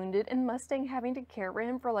so wounded and Mustang having to care for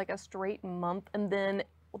him for like a straight month, and then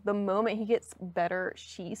the moment he gets better,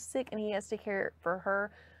 she's sick and he has to care for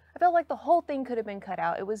her. I felt like the whole thing could have been cut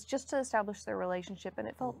out. It was just to establish their relationship, and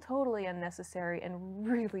it felt totally unnecessary and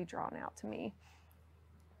really drawn out to me.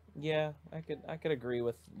 Yeah, I could agree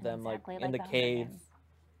with them, Exactly like in the like cave, Hungarians.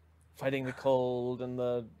 fighting the cold and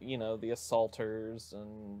the the assaulters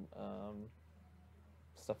and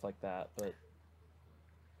stuff like that. But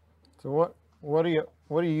So what do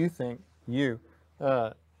you think,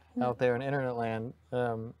 out there in internet land?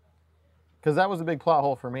 Because that was a big plot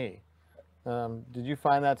hole for me. Did you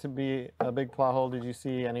find that to be a big plot hole? Did you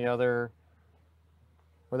see any other?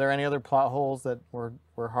 Were there any other plot holes that were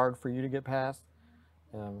hard for you to get past?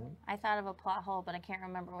 I thought of a plot hole, but I can't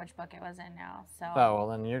remember which book it was in now. So. Oh well,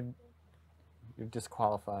 then you're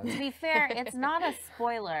disqualified. To be fair, it's not a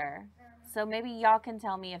spoiler, so maybe y'all can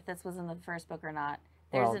tell me if this was in the first book or not.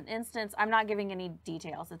 There's Well- an instance. I'm not giving any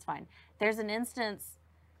details. It's fine. There's an instance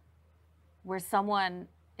where someone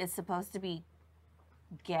is supposed to be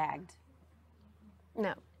gagged.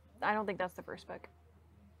 No, I don't think that's the first book.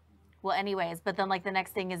 Well, anyways, but then like the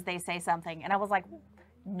next thing is they say something, and I was like,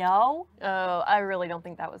 no, Oh, I really don't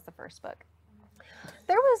think that was the first book.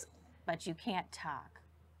 There was, but you can't talk.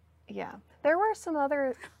 yeah, there were some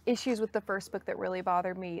other issues with the first book that really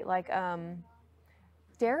bothered me. Like,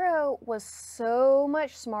 Darrow was so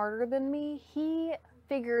much smarter than me. He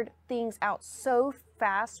figured things out so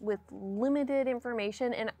fast with limited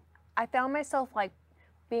information, and I found myself like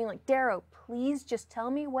being like, Darrow, please just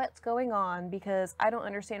tell me what's going on because I don't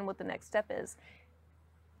understand what the next step is.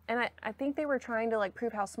 And I think they were trying to like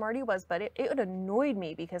prove how smart he was, but it annoyed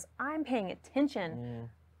me because I'm paying attention.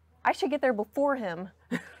 I should get there before him.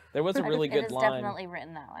 There was a really It good is line. definitely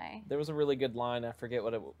written that way. There was a really good line. I forget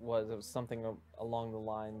what it was. It was something along the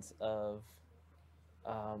lines of,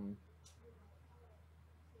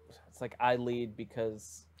 it's like I lead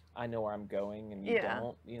because I know where I'm going and you Yeah.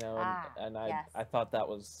 don't. You know, Ah, and yes. I thought that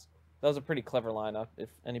was a pretty clever line. If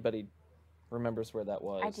anybody remembers where that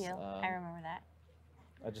was, I do. I remember that.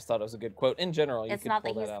 I just thought it was a good quote. In general, you It's could not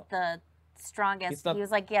pull that he's that out. the strongest. He's not- He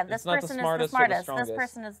was like, yeah, this it's not the person is the smartest or the smartest. This strongest.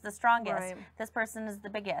 person is the strongest. Right. This person is the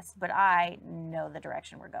biggest. But I know the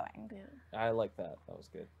direction we're going. I like that. That was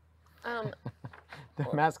good.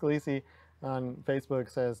 Matt Scalisi on Facebook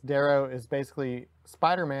says Darrow is basically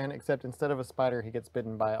Spider-Man, except instead of a spider, he gets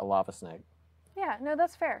bitten by a lava snake. Yeah, no,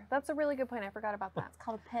 that's fair. That's a really good point. I forgot about that. It's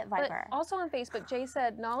called a pit But viper. also on Facebook, Jay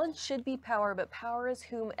said, knowledge should be power, but power is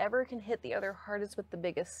whomever can hit the other hardest with the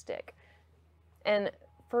biggest stick. And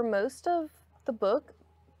for most of the book,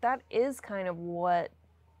 that is kind of what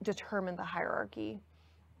determined the hierarchy.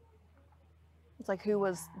 It's like who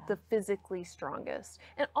was the physically strongest.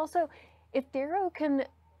 And also, if Darrow can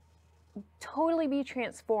totally be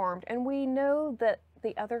transformed, and we know that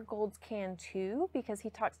the other Golds can too, because he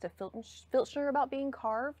talks to Filchner about being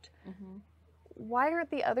carved, why aren't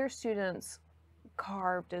the other students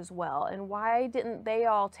carved as well? And why didn't they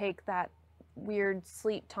all take that weird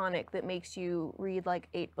sleep tonic that makes you read like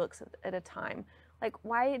 8 books at a time? Like,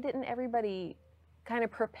 why didn't everybody kind of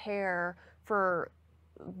prepare for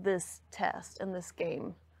this test and this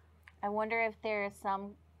game? I wonder if there's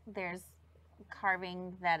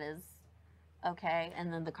carving that is okay,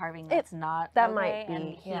 and then the carving that's not that okay, might be,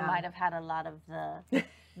 and he yeah. might have had a lot of the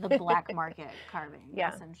black market carving,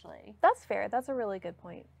 Yeah. essentially. That's fair. That's a really good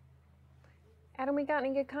point. Adam, we got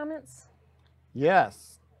any good comments?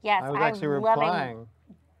 Yes, Yes, I was I'm actually loving. replying.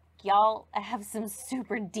 Y'all have some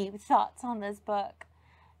super deep thoughts on this book,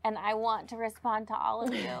 and I want to respond to all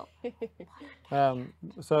of you.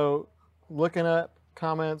 So looking up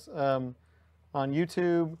comments on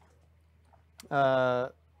YouTube,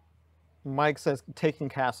 Mike says taking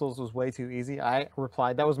castles was way too easy. I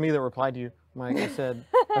replied, that was me that replied to you, Mike. I said,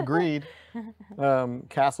 agreed.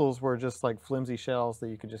 Castles were just like flimsy shells that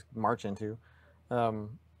you could just march into.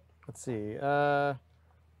 Let's see.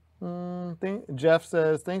 Jeff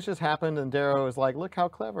says, things just happened and Darrow is like, look how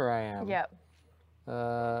clever I am. Yep.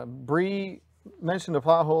 Bree mentioned a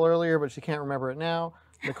plot hole earlier, but she can't remember it now.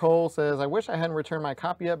 Nicole says, I wish I hadn't returned my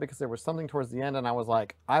copy yet because there was something towards the end and I was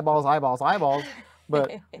like, eyeballs, eyeballs, eyeballs.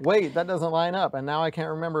 But wait, that doesn't line up. And now I can't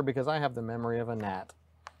remember because I have the memory of a gnat.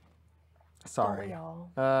 Sorry.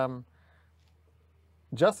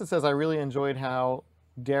 Justin says, I really enjoyed how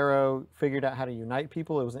Darrow figured out how to unite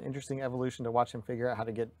people. It was an interesting evolution to watch him figure out how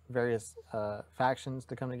to get various factions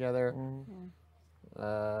to come together.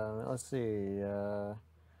 Let's see.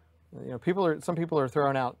 Some people are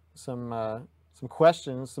throwing out some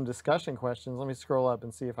questions, some discussion questions. Let me scroll up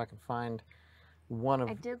and see if I can find one of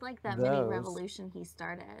I did like that mini those. revolution he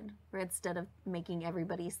started, where instead of making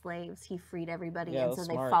everybody slaves, he freed everybody, Yeah, and so that's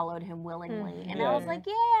they smart. followed him willingly. And I Yeah. was like,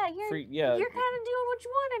 yeah, you're Yeah, you're kind of doing what you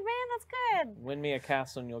wanted, man. That's good. win me a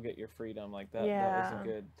castle and you'll get your freedom. Like that. That Yeah. was a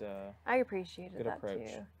good. I appreciated Good that approach.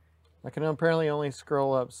 too. I can apparently only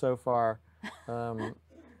scroll up so far,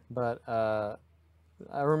 but I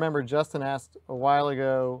remember Justin asked a while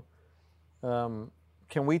ago,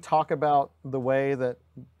 can we talk about the way that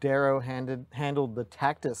Darrow handled the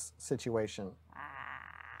Tactus situation?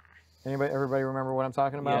 Everybody remember what I'm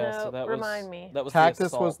talking about? Yeah, so No, that remind was, me. That was Tactus the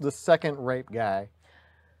was assault. the second rape guy.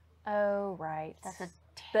 Oh, right. That's a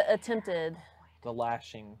The attempted. The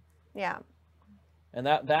lashing. Yeah. And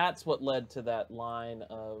that's what led to that line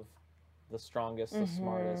of the strongest, the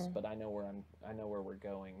smartest. But I know where we're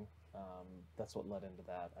going. That's what led into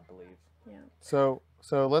that, I believe. Yeah. So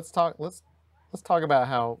let's talk about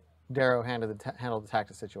how Darrow handled the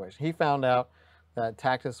Tactus situation. He found out that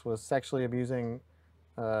Tactus was sexually abusing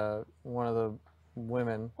one of the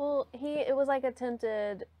women. Well, it was like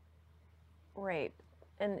attempted rape,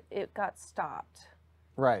 and it got stopped.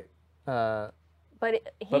 Right. But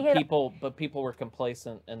people were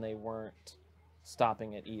complacent and they weren't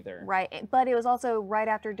stopping it either. Right, but it was also right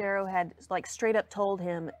after Darrow had like straight up told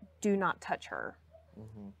him, "Do not touch her."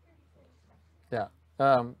 Mm-hmm. Yeah.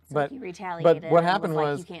 So but he retaliated. what and happened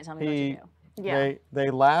was, was like, you can't tell me what to do. Yeah. they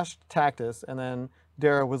lashed Tactus, and then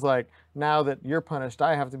Darrow was like, "Now that you're punished,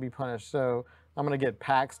 I have to be punished. So I'm gonna get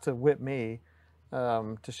Pax to whip me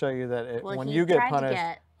to show you that Well, when he you get tried punished, to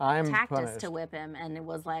get I'm Tactus punished." to whip him, and it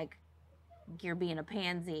was like, "You're being a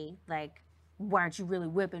pansy. Like, why aren't you really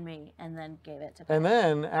whipping me?" And then gave it to. And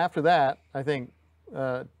then after that, I think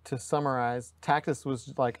to summarize, Tactus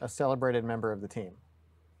was like a celebrated member of the team.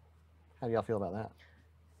 How do y'all feel about that?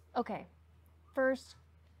 Okay, first,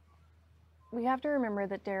 we have to remember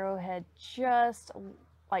that Darrow had just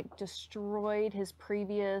like destroyed his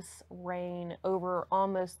previous reign over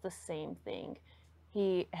almost the same thing.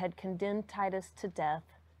 He had condemned Titus to death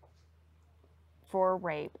for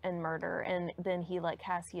rape and murder, and then he let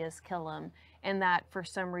Cassius kill him, and that for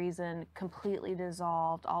some reason completely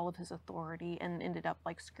dissolved all of his authority and ended up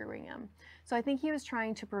like screwing him. So I think he was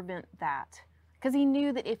trying to prevent that, because he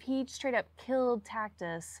knew that if he straight up killed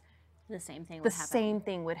Tactus, The same thing the would happen. same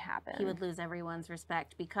thing would happen. He would lose everyone's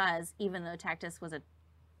respect because even though Tactus was a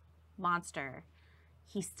monster,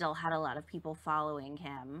 he still had a lot of people following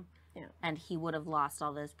him. Yeah. And he would have lost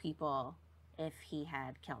all those people if he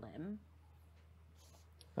had killed him.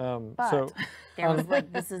 So There was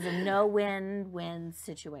like, this is a no-win-win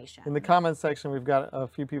situation. in the comments section, we've got a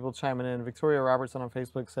few people chiming in. Victoria Robertson on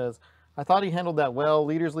Facebook says, "I thought he handled that well.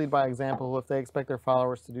 Leaders lead by example. If they expect their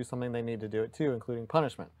followers to do something, they need to do it too, including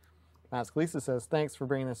punishment." Matt Scalisa says, "Thanks for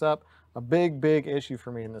bringing this up. A big issue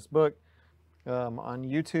for me in this book." On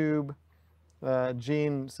YouTube,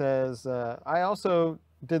 Gene says, "I also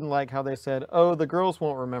didn't like how they said, 'Oh, the girls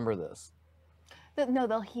won't remember this.'" No,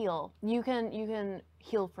 they'll heal. You can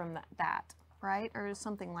heal from that, right? Or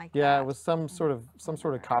something like that. Yeah, it was some sort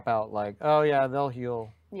of cop out, like, "Oh yeah, they'll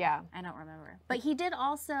heal." Yeah. I don't remember. But he did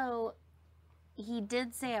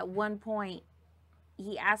say at one point,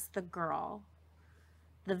 he asked the girl,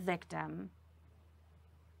 the victim,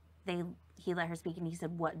 he let her speak and he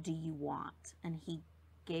said, "What do you want?" And he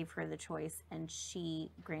gave her the choice, and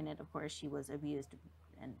she, granted, of course, she was abused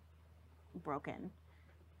and broken,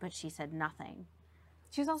 but she said nothing.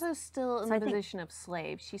 She was also still in So I the think- position of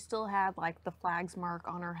slave. She still had like the flag's mark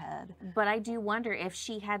on her head. But I do wonder if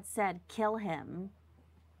she had said, "Kill him,"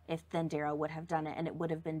 if then Darrow would have done it, and it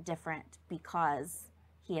would have been different because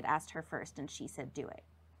he had asked her first and she said, "Do it."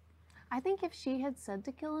 I think if she had said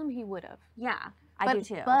to kill him, he would have. Yeah, I do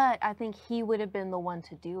too. But I think he would have been the one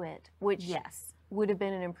to do it, which yes. would have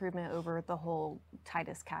been an improvement over the whole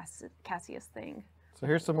Titus Cassius thing. So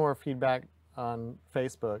here's some more feedback on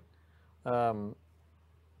Facebook.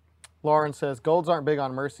 Lauren says, "Golds aren't big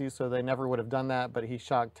on mercy, so they never would have done that, but he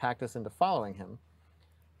shocked Tactus into following him."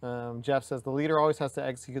 Jeff says, "The leader always has to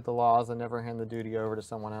execute the laws and never hand the duty over to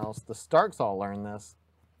someone else. The Starks all learned this."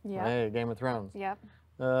 Yeah. Hey, Game of Thrones. Yep.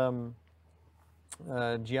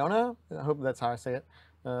 Giona, I hope that's how I say it.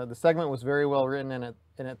 The segment was very well written, and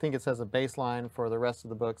I think it says a baseline for the rest of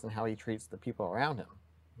the books and how he treats the people around him.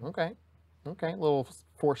 Okay, a little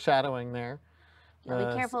foreshadowing there. Yeah,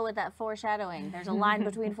 be careful with that foreshadowing. There's a line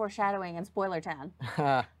between foreshadowing and spoiler town.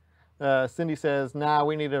 Cindy says, "Nah,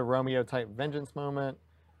 we need a Romeo-type vengeance moment."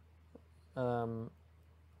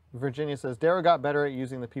 Virginia says, "Darrow got better at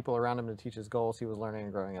using the people around him to teach his goals. He was learning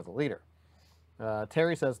and growing as a leader."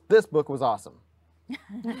 Terry says, "This book was awesome."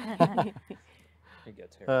 There you go,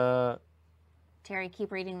 Terry. Terry,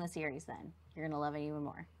 keep reading the series then. You're going to love it even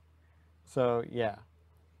more. So, yeah.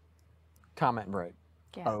 Comment break.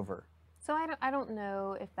 Yeah. Over. So I don't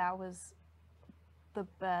know if that was the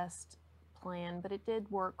best plan, but it did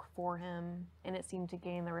work for him, and it seemed to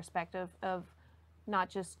gain the respect of not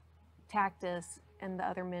just Tactus and the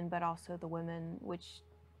other men, but also the women, which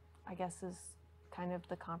I guess is kind of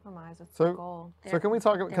the compromise. It's the goal. So can we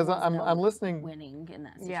talk, because There was I'm no listening. winning in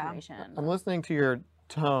that Yeah. situation. I'm listening to your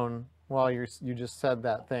tone while you just said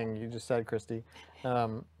that thing you just said, Christy,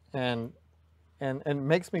 and it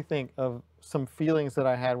makes me think of some feelings that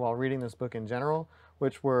I had while reading this book in general,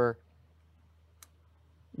 which were,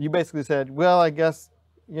 you basically said, "Well, I guess,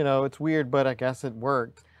 it's weird, but I guess it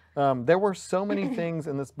worked." There were so many things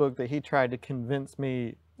in this book that he tried to convince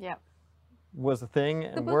me Yeah. was a thing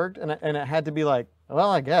and worked, and it had to be like, well,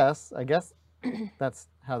 I guess that's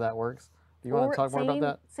how that works. Do you want to talk more about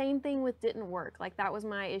that? Same thing with didn't work. Like that was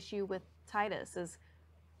my issue with Titus is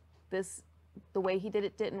the way he did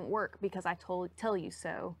it didn't work because I tell you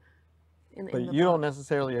so. But you don't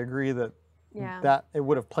necessarily agree that that it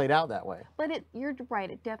would have played out that way. But you're right.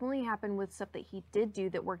 It definitely happened with stuff that he did do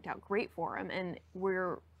that worked out great for him, and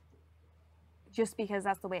just because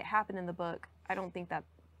that's the way it happened in the book, I don't think that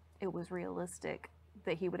it was realistic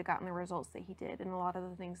that he would have gotten the results that he did and a lot of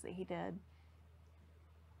the things that he did.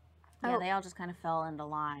 Yeah, they all just kind of fell into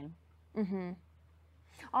line. Mm-hmm.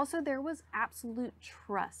 Also, there was absolute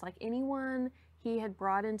trust. Like anyone he had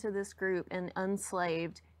brought into this group and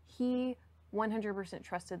unslaved, he 100%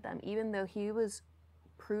 trusted them, even though he was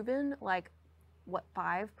proven, like,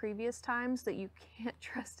 5 previous times that you can't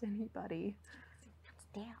trust anybody.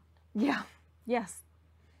 Damn. Yeah. Yes.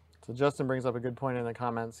 So Justin brings up a good point in the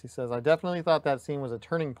comments. He says, I definitely thought that scene was a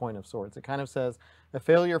turning point of sorts. It kind of says, a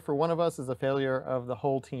failure for one of us is a failure of the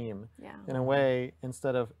whole team. Yeah. In a way,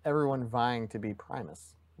 instead of everyone vying to be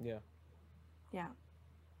Primus. Yeah. Yeah.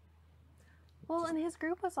 Well, and his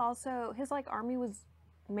group was also, his army was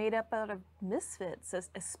made up out of misfits,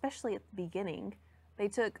 especially at the beginning. They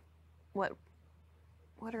took, what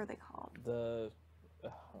are they called? The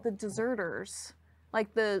deserters.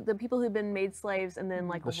 Like the people who'd been made slaves and then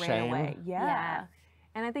ran away. Yeah.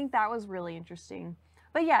 And I think that was really interesting.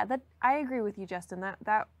 But yeah, I agree with you, Justin.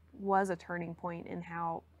 That was a turning point in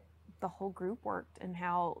how the whole group worked and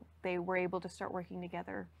how they were able to start working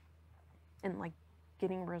together and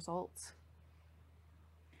getting results.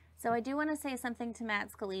 So I do want to say something to Matt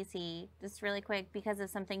Scalisi, just really quick, because of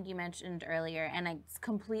something you mentioned earlier, and it's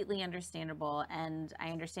completely understandable, and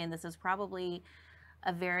I understand this is probably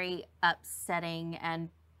a very upsetting and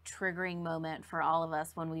triggering moment for all of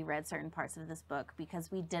us when we read certain parts of this book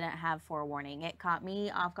because we didn't have forewarning. It caught me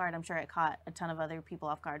off guard. I'm sure it caught a ton of other people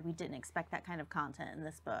off guard. We didn't expect that kind of content in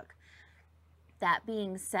this book. That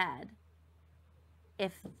being said,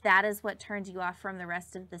 if that is what turned you off from the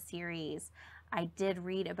rest of the series, I did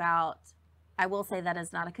read about, I will say that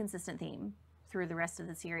is not a consistent theme through the rest of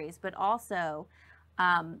the series, but also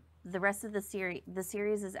the rest of the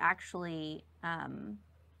series is actually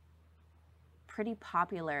pretty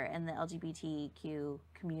popular in the LGBTQ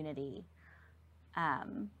community.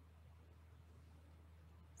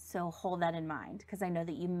 So hold that in mind, because I know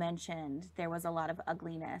that you mentioned there was a lot of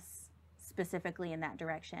ugliness specifically in that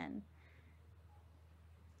direction.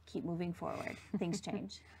 Keep moving forward. Things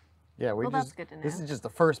change. Yeah, that's good to know. This is just the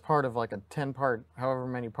first part of a 10-part, however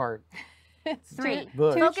many part. It's 3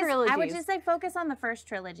 books. Two I would trilogies. just say focus on the first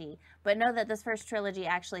trilogy, but know that this first trilogy,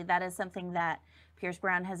 actually, that is something that Pierce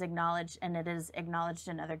Brown has acknowledged, and it is acknowledged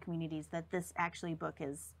in other communities, that this actually book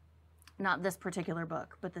is, not this particular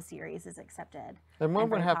book, but the series is accepted And and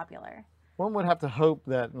very popular. One would have to hope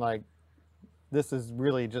that this is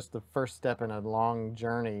really just the first step in a long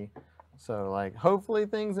journey. So hopefully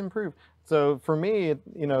things improve. So for me,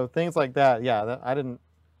 things like that, yeah, I didn't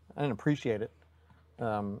appreciate it.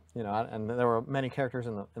 And there were many characters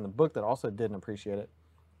in the book that also didn't appreciate it.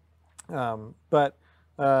 But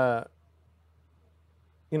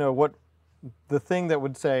what the thing that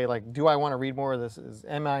would say do I want to read more of this is,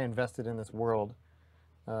 am I invested in this world?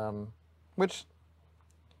 Which.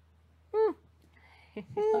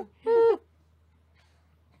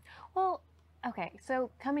 Well, okay,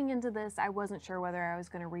 so coming into this, I wasn't sure whether I was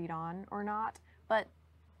going to read on or not, but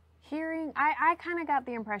I kind of got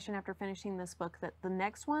the impression after finishing this book that the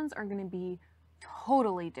next ones are going to be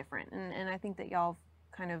totally different, and I think that y'all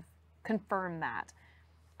kind of confirmed that.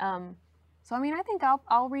 So I think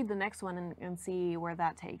I'll read the next one and see where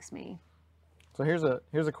that takes me. So here's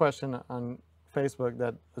a question on Facebook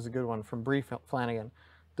that is a good one from Bree Flanagan.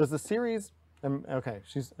 Does the series, okay,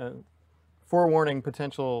 she's forewarning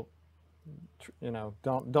potential,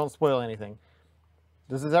 don't spoil anything.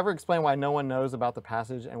 Does this ever explain why no one knows about the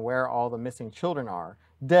passage and where all the missing children are,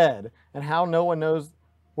 dead, and how no one knows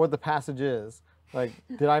what the passage is?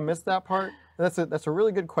 Did I miss that part? That's a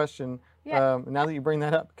really good question. Yeah. Now that you bring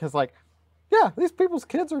that up, because yeah, these people's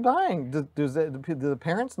kids are dying. Do the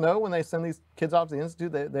parents know when they send these kids off to the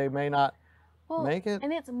institute they may not make it?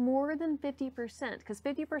 And it's more than 50%, because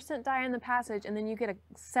 50% die in the passage, and then you get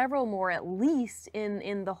several more at least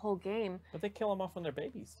in the whole game. But they kill them off when they're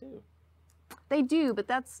babies too. They do, but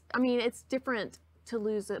it's different to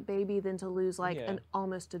lose a baby than to lose an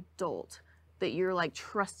almost adult that you're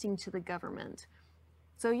trusting to the government.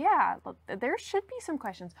 So yeah, there should be some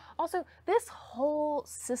questions. Also, this whole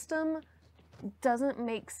system doesn't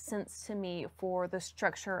make sense to me for the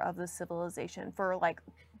structure of the civilization, for like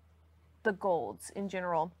the Golds in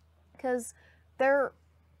general, because they're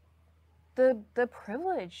the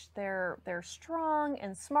privileged. They're strong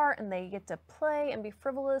and smart, and they get to play and be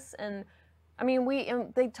frivolous. And I mean,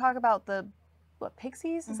 they talk about the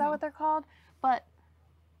pixies, is that what they're called? But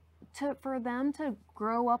for them to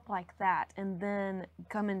grow up like that and then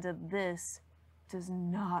come into this does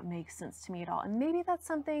not make sense to me at all. And maybe that's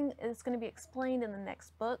something that's going to be explained in the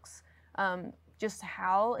next books, just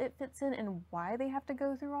how it fits in and why they have to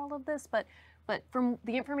go through all of this. But from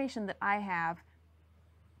the information that I have,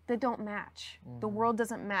 they don't match. The world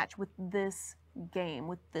doesn't match with this game,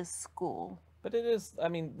 with this school. But it is, I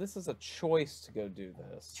mean, this is a choice to go do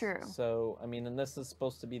this. True. So, I mean, and this is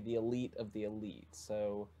supposed to be the elite of the elite.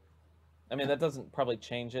 So, I mean, that doesn't probably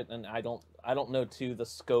change it. And I don't know, too, the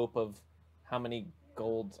scope of how many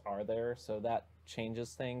golds are there. So that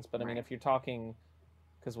changes things. But, I mean, if you're talking,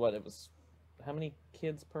 because how many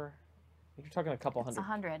kids per? If you're talking a couple It's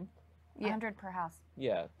hundred. 100. Yeah. 100 per house.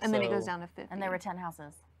 Yeah. And then it so- goes down to 50. And there were 10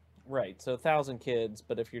 houses. Right, so 1,000 kids,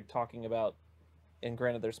 but if you're talking about, and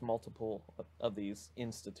granted there's multiple of these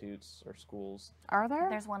institutes or schools. Are there?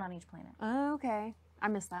 There's one on each planet. Oh, okay. I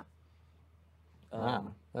missed that.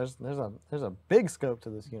 Wow. There's a big scope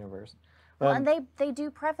to this universe. Well, Um, and they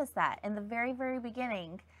do preface that in the very, very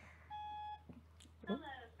beginning.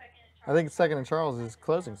 I think Second and Charles is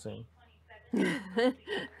closing soon.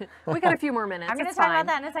 We got a few more minutes. I'm going to It's talk fine. about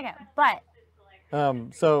that in a second.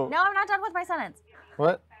 But So no, I'm not done with my sentence.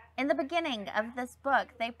 what? In the beginning of this book,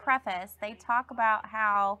 they talk about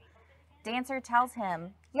how Dancer tells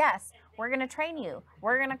him, yes, we're going to train you.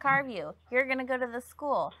 We're going to carve you. You're going to go to the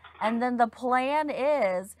school. And then the plan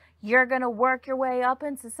is you're going to work your way up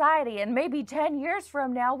in society. And maybe 10 years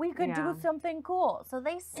from now, we could Yeah. do something cool. So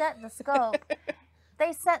they set the scope.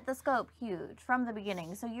 They set the scope huge from the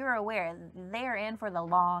beginning. So you're aware they're in for the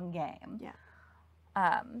long game.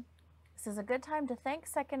 Yeah. This is a good time to thank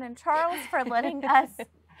Second and Charles for letting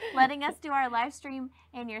us do our live stream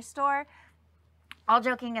in your store. All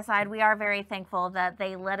joking aside, we are very thankful that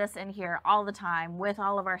they let us in here all the time with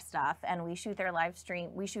all of our stuff, and we shoot our live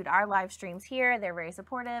streams here. They're very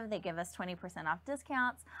supportive. They give us 20% off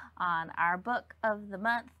discounts on our book of the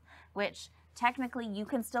month, which technically you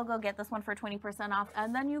can still go get this one for 20% off,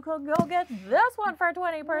 and then you could go get this one for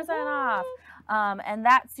 20% off. And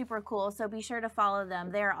that's super cool. So be sure to follow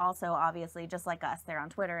them. They're also obviously just like us. They're on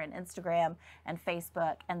Twitter and Instagram and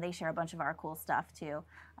Facebook, and they share a bunch of our cool stuff too,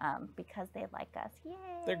 because they like us. Yay!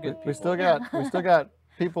 They're good We people. still got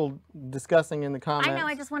people discussing in the comments. I know.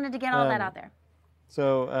 I just wanted to get all that out there.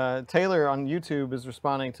 So Taylor on YouTube is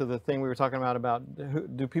responding to the thing we were talking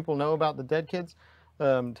about do people know about the dead kids?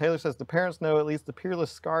 Taylor says the parents know, at least the peerless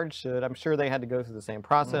scarred should. I'm sure they had to go through the same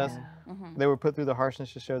process. They were put through the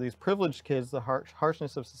harshness to show these privileged kids the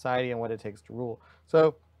harshness of society and what it takes to rule.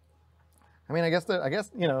 So, I mean, I guess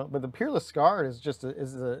you know, but the peerless scarred is just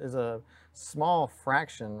is a small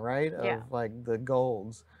fraction, right, of Yeah. like the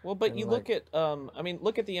golds. Well, but And, you look at, I mean,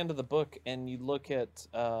 look at the end of the book, and you look at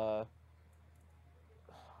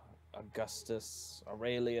Augustus,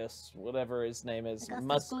 Aurelius, whatever his name is,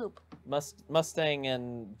 Augustus Gloop. Mustang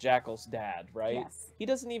and Jackal's dad, right? Yes. He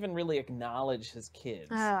doesn't even really acknowledge his kids.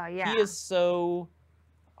 Oh, yeah. He is so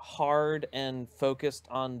hard and focused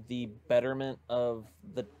on the betterment of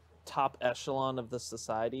the top echelon of the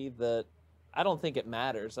society that I don't think it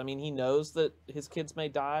matters. I mean, he knows that his kids may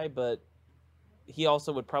die, but he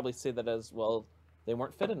also would probably say that as, well, they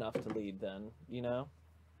weren't fit enough to lead then, you know?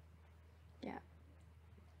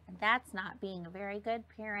 And that's not being a very good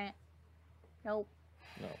parent. Nope.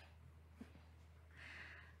 No.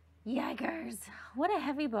 Yikers. What a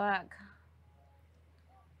heavy book.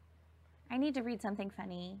 I need to read something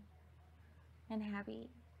funny and happy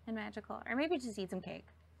and magical. Or maybe just eat some cake.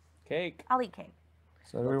 Cake. I'll eat cake.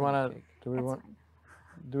 So do we want to cake. That's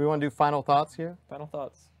fine. do final thoughts here? Final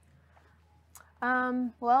thoughts.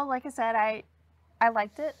 Well, like I said, I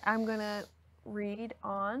liked it. I'm gonna read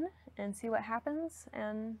on and see what happens,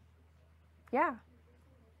 and yeah,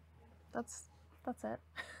 that's it.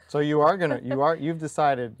 So you've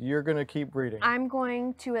decided you're gonna keep reading. I'm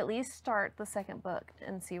going to at least start the second book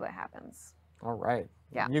and see what happens. All right.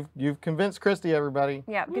 Yeah. You've convinced Christy, everybody.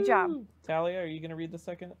 Yeah, good job. Woo! Talia, are you going to read the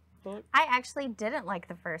second book? I actually didn't like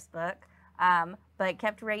the first book, but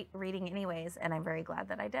kept reading anyways, and I'm very glad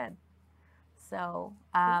that I did. So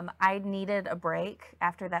I needed a break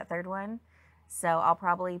after that third one. So I'll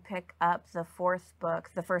probably pick up the fourth book,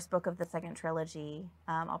 the first book of the second trilogy.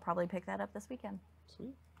 I'll probably pick that up this weekend.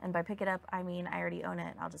 Sweet. And by pick it up, I mean I already own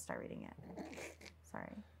it. I'll just start reading it.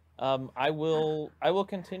 Sorry. I will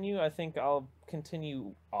continue. I think I'll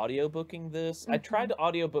continue audiobooking this. I tried to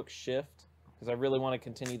audiobook Shift because I really want to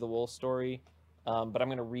continue the Wool story. But I'm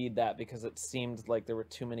going to read that because it seemed like there were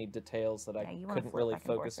too many details that I you wanna couldn't flip really back and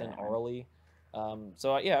forth focus for in that one. orally.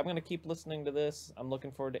 So yeah, I'm going to keep listening to this. I'm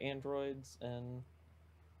looking forward to Androids, and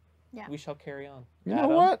Yeah. we shall carry on. You know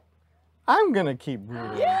Adam? what? I'm gonna keep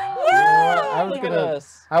reading. Yeah! You know what? I was Look at gonna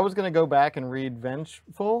us. I was gonna go back and read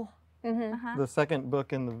Vengeful, Mm-hmm. Uh-huh. the second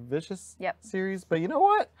book in the Vicious Yep. series. But you know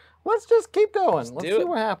what? Let's just keep going. Let's Let's do see it.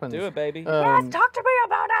 what happens. Do it, baby. Talk to me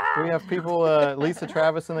about it. We have people, Lisa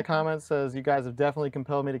Travis in the comments says, you guys have definitely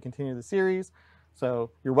compelled me to continue the series.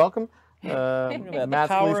 So you're welcome. Look at that, Matt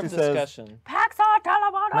the power Scalisi of says, discussion. Paxar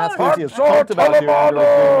Telemonos. Matt Scalisi has talked about doing Android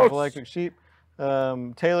Dream of Electric Sheep.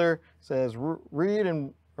 Taylor says, read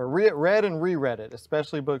and reread it,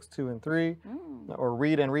 especially books 2 and 3, or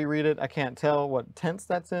read and reread it. I can't tell what tense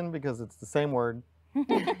that's in because it's the same word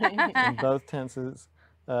in both tenses.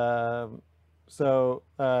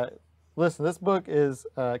 Listen, this book is,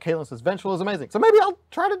 Caitlin says, Vengeful is amazing. So maybe I'll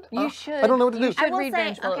try to, You should. I don't know what to you do. should I will read say,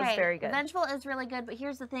 Vengeful. okay, It's very good. Vengeful is really good, but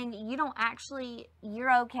here's the thing: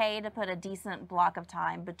 you're okay to put a decent block of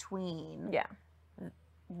time between Yeah.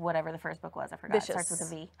 whatever the first book was. I forgot. It starts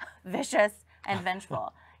Vicious. with a V. Vicious and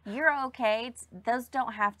Vengeful. You're okay. Those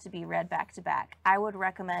don't have to be read back to back. I would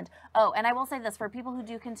recommend. Oh, and I will say this for people who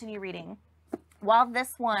do continue reading. While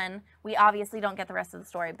this one, we obviously don't get the rest of the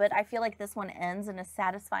story, but I feel like this one ends in a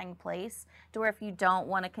satisfying place to where if you don't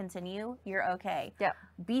want to continue, you're okay. Yep.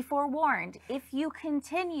 Be forewarned, if you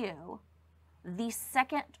continue, the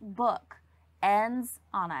second book ends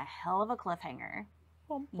on a hell of a cliffhanger.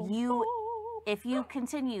 If you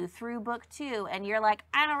continue through book 2 and you're like,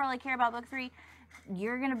 I don't really care about book 3,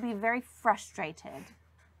 you're going to be very frustrated.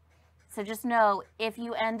 So just know, if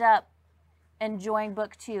you end up enjoying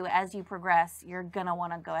book 2 as you progress, you're going to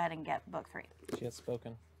want to go ahead and get book 3. She has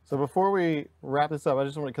spoken. So before we wrap this up, I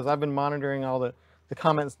just want to, because I've been monitoring all the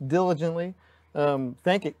comments diligently.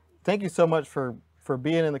 Thank you so much for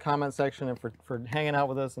being in the comment section and for hanging out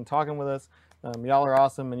with us and talking with us. Y'all are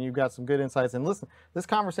awesome, and you've got some good insights. And listen, this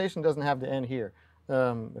conversation doesn't have to end here.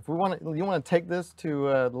 If you want to take this to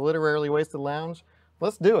the Literarily Wasted Lounge,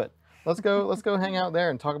 let's do it. Let's go hang out there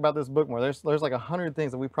and talk about this book more. There's like 100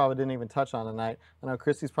 things that we probably didn't even touch on tonight. I know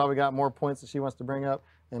Christy's probably got more points that she wants to bring up,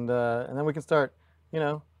 and then we can start,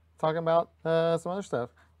 talking about some other stuff.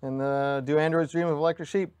 And do Android's Dream of Electric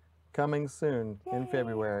Sheep coming soon in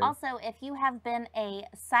February. Also, if you have been a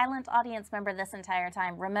silent audience member this entire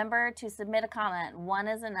time, remember to submit a comment. One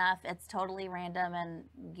is enough. It's totally random, and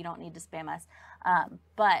you don't need to spam us.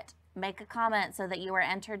 But make a comment so that you are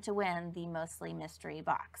entered to win the Mostly Mystery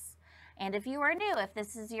box. And if you are new, if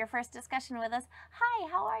this is your first discussion with us, hi,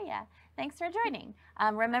 how are you? Thanks for joining.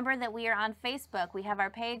 Remember that we are on Facebook. We have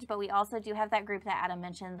our page, but we also do have that group that Adam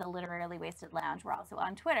mentioned, the Literarily Wasted Lounge. We're also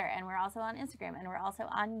on Twitter, and we're also on Instagram, and we're also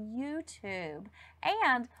on YouTube.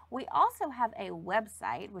 And we also have a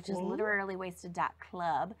website, which is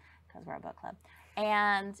literarlywasted.club, because we're a book club.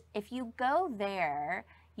 And if you go there,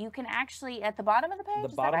 you can actually, at the bottom of the page,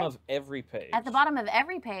 The bottom of every page. At the bottom of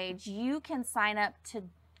every page, you can sign up to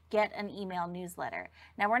get an email newsletter.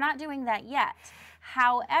 Now, we're not doing that yet.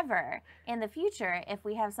 However, in the future, if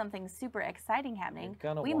we have something super exciting happening,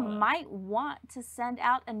 we might want to send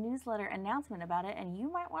out a newsletter announcement about it, and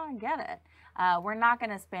you might want to get it. We're not going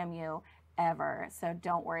to spam you ever, so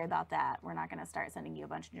don't worry about that. We're not going to start sending you a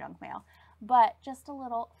bunch of junk mail, but just a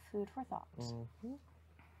little food for thought.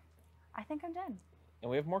 I think I'm done.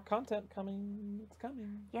 And we have more content coming. It's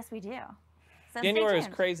coming. Yes, we do. So January stay is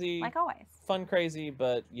tuned, crazy. like always. Fun, crazy,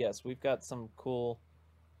 but yes, we've got some cool,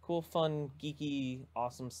 fun, geeky,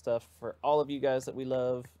 awesome stuff for all of you guys that we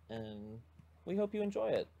love, and we hope you enjoy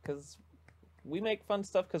it, because we make fun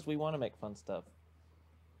stuff because we want to make fun stuff.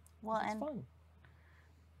 Well, It's and fun.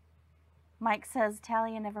 Mike says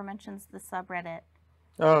Talia never mentions the subreddit.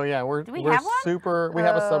 Oh yeah, Do we we're have one? super. We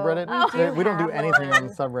have a subreddit. We don't do have anything on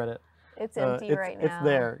the one. subreddit. It's empty right now. It's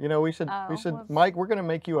there. We should. Oh, whoops. Mike, we're gonna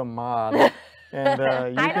make you a mod, and you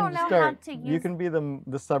I can don't know how start. to You use- can be the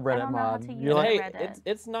subreddit don't know how mod. to use You're And like, hey, Reddit.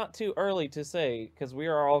 it's not too early to say, because we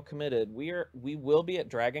are all committed. We will be at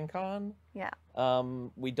DragonCon. Yeah.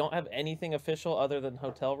 We don't have anything official other than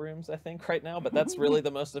hotel rooms, I think, right now. But that's really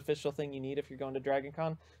the most official thing you need if you're going to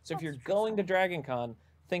DragonCon. So if you're going to DragonCon,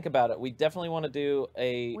 think about it. We definitely want to do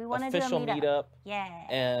a We wanna do a official meetup. meetup Yeah.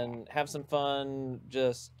 and have some fun.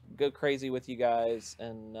 Just go crazy with you guys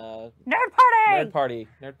and Nerd party!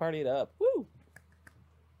 nerd party it up. Woo!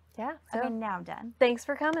 Yeah. I So mean, now I'm done. thanks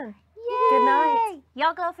for coming. Yay! Good night.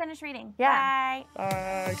 Y'all go finish reading. Yeah.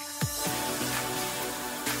 Bye. Bye.